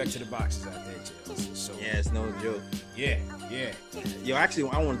 More respect to the boxers out there, too. So yeah, it's no joke. Yeah. Yo, actually,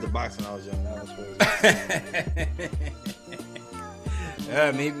 I wanted to box when I was young. That was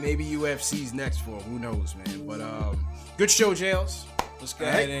crazy. Maybe UFC's next for him. Who knows, man? But good show, Jails. Let's go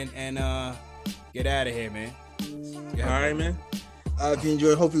ahead and get out of here, man. All right, man. If you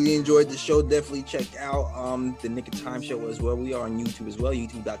enjoyed, hopefully you enjoyed the show. Definitely check out the Nick of Time show as well. We are on YouTube as well,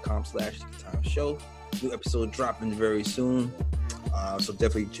 youtube.com/NickofTimeShow. New episode dropping very soon. So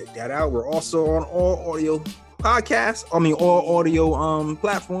definitely check that out. We're also on all audio podcasts. All audio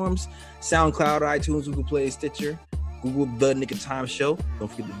platforms: SoundCloud, iTunes, Google Play, Stitcher. Google the Nick of Time Show.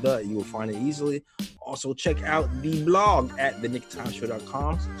 Don't forget the you will find it easily. Also check out the blog at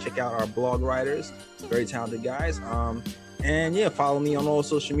thenickoftimeshow.com. Check out our blog writers, very talented guys. And follow me on all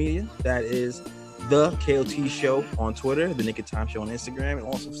social media. That is the KOT Show on Twitter, the Nick of Time Show on Instagram, and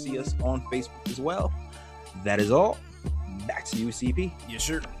also see us on Facebook as well. That is all. Back to you, CP. Yes,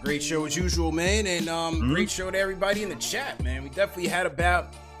 sir. Great show as usual, man. And great show to everybody in the chat, man. We definitely had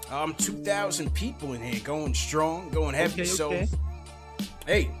about 2,000 people in here going strong, going heavy. So,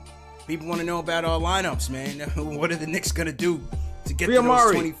 hey, people want to know about our lineups, man. What are the Knicks going to do to get to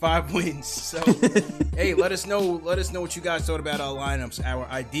those 25 wins? So, hey, let us know what you guys thought about our lineups, our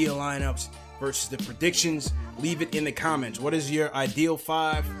ideal lineups versus the predictions. Leave it in the comments. What is your ideal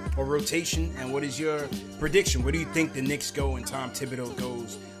 5 or rotation, and what is your prediction? Where do you think the Knicks go and Tom Thibodeau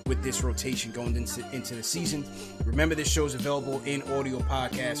goes with this rotation going into the season? Remember, this show is available in audio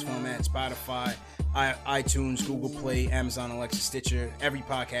podcast format: Spotify, iTunes, Google Play, Amazon Alexa, Stitcher, every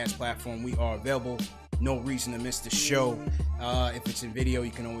podcast platform. We are available. No reason to miss the show. If it's in video,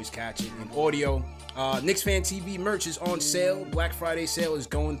 you can always catch it in audio. Knicks Fan TV merch is on sale. Black Friday sale is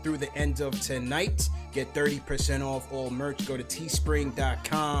going through the end of tonight. Get 30% off all merch. Go to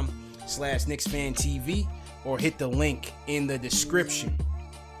teespring.com/KnicksFanTV or hit the link in the description.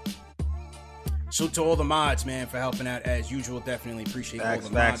 So to all the mods, man, for helping out as usual. Definitely appreciate all the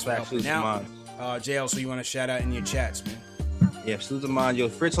mods for helping out. JL, so you want to shout out in your chats, man? Yeah, salute to mine. Yo,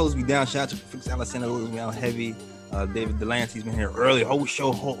 Fritz holds me down. Shout out to Fritz Alexander, holds me down heavy. David Delancey's been here early. Whole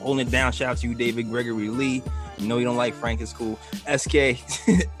show holding it down. Shout out to you, David Gregory Lee. You know you don't like Frank, it's cool. SK,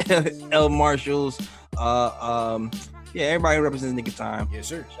 L Marshalls. Everybody who represents Nick of Time. Yes,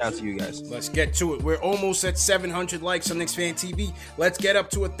 sir. Shout out to you guys. Let's get to it. We're almost at 700 likes on Knicks Fan TV. Let's get up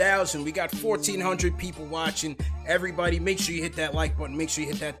to 1,000. We got 1,400 people watching. Everybody, make sure you hit that like button. Make sure you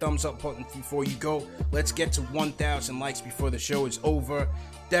hit that thumbs up button before you go. Let's get to 1,000 likes before the show is over.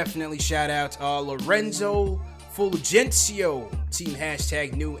 Definitely shout out Lorenzo Fulgencio, team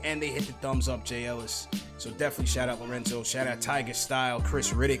 #new, and they hit the thumbs up, Jay Ellis. So definitely shout out Lorenzo. Shout out Tiger Style,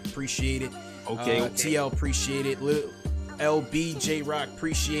 Chris Riddick, appreciate it. Okay. TL, appreciate it. LB, J Rock,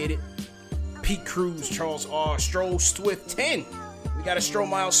 appreciate it. Pete Cruz, Charles R, Stroll Swift 10. We got a Stroll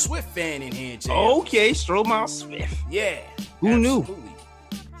Miles Swift fan in here, Jay. Okay, Stroll Miles Swift. Yeah. Who knew?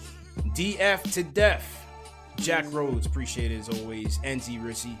 DF to Def. Jack Rhodes, appreciate it as always. NZ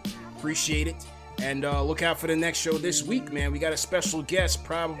Rizzy, appreciate it. And look out for the next show this week, man. We got a special guest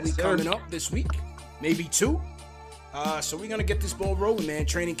probably coming up this week. Maybe 2. So we're going to get this ball rolling, man.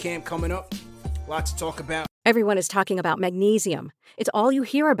 Training camp coming up. Lots to talk about. Everyone is talking about magnesium. It's all you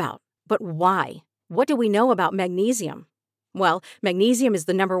hear about. But why? What do we know about magnesium? Well, magnesium is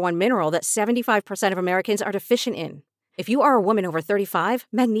the number one mineral that 75% of Americans are deficient in. If you are a woman over 35,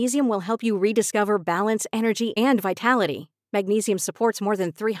 magnesium will help you rediscover balance, energy, and vitality. Magnesium supports more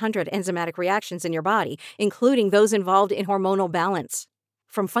than 300 enzymatic reactions in your body, including those involved in hormonal balance.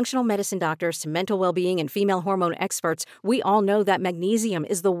 From functional medicine doctors to mental well-being and female hormone experts, we all know that magnesium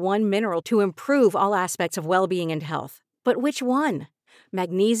is the one mineral to improve all aspects of well-being and health. But which one?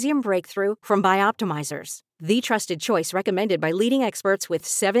 Magnesium Breakthrough from Bioptimizers, the trusted choice recommended by leading experts with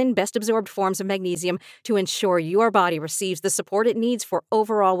 7 best-absorbed forms of magnesium to ensure your body receives the support it needs for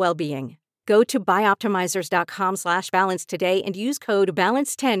overall well-being. Go to bioptimizers.com/balance today and use code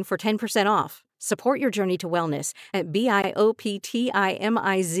BALANCE10 for 10% off. Support your journey to wellness at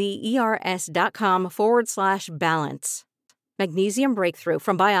bioptimizers.com/balance. Magnesium Breakthrough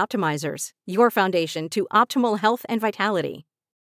from Bioptimizers, your foundation to optimal health and vitality.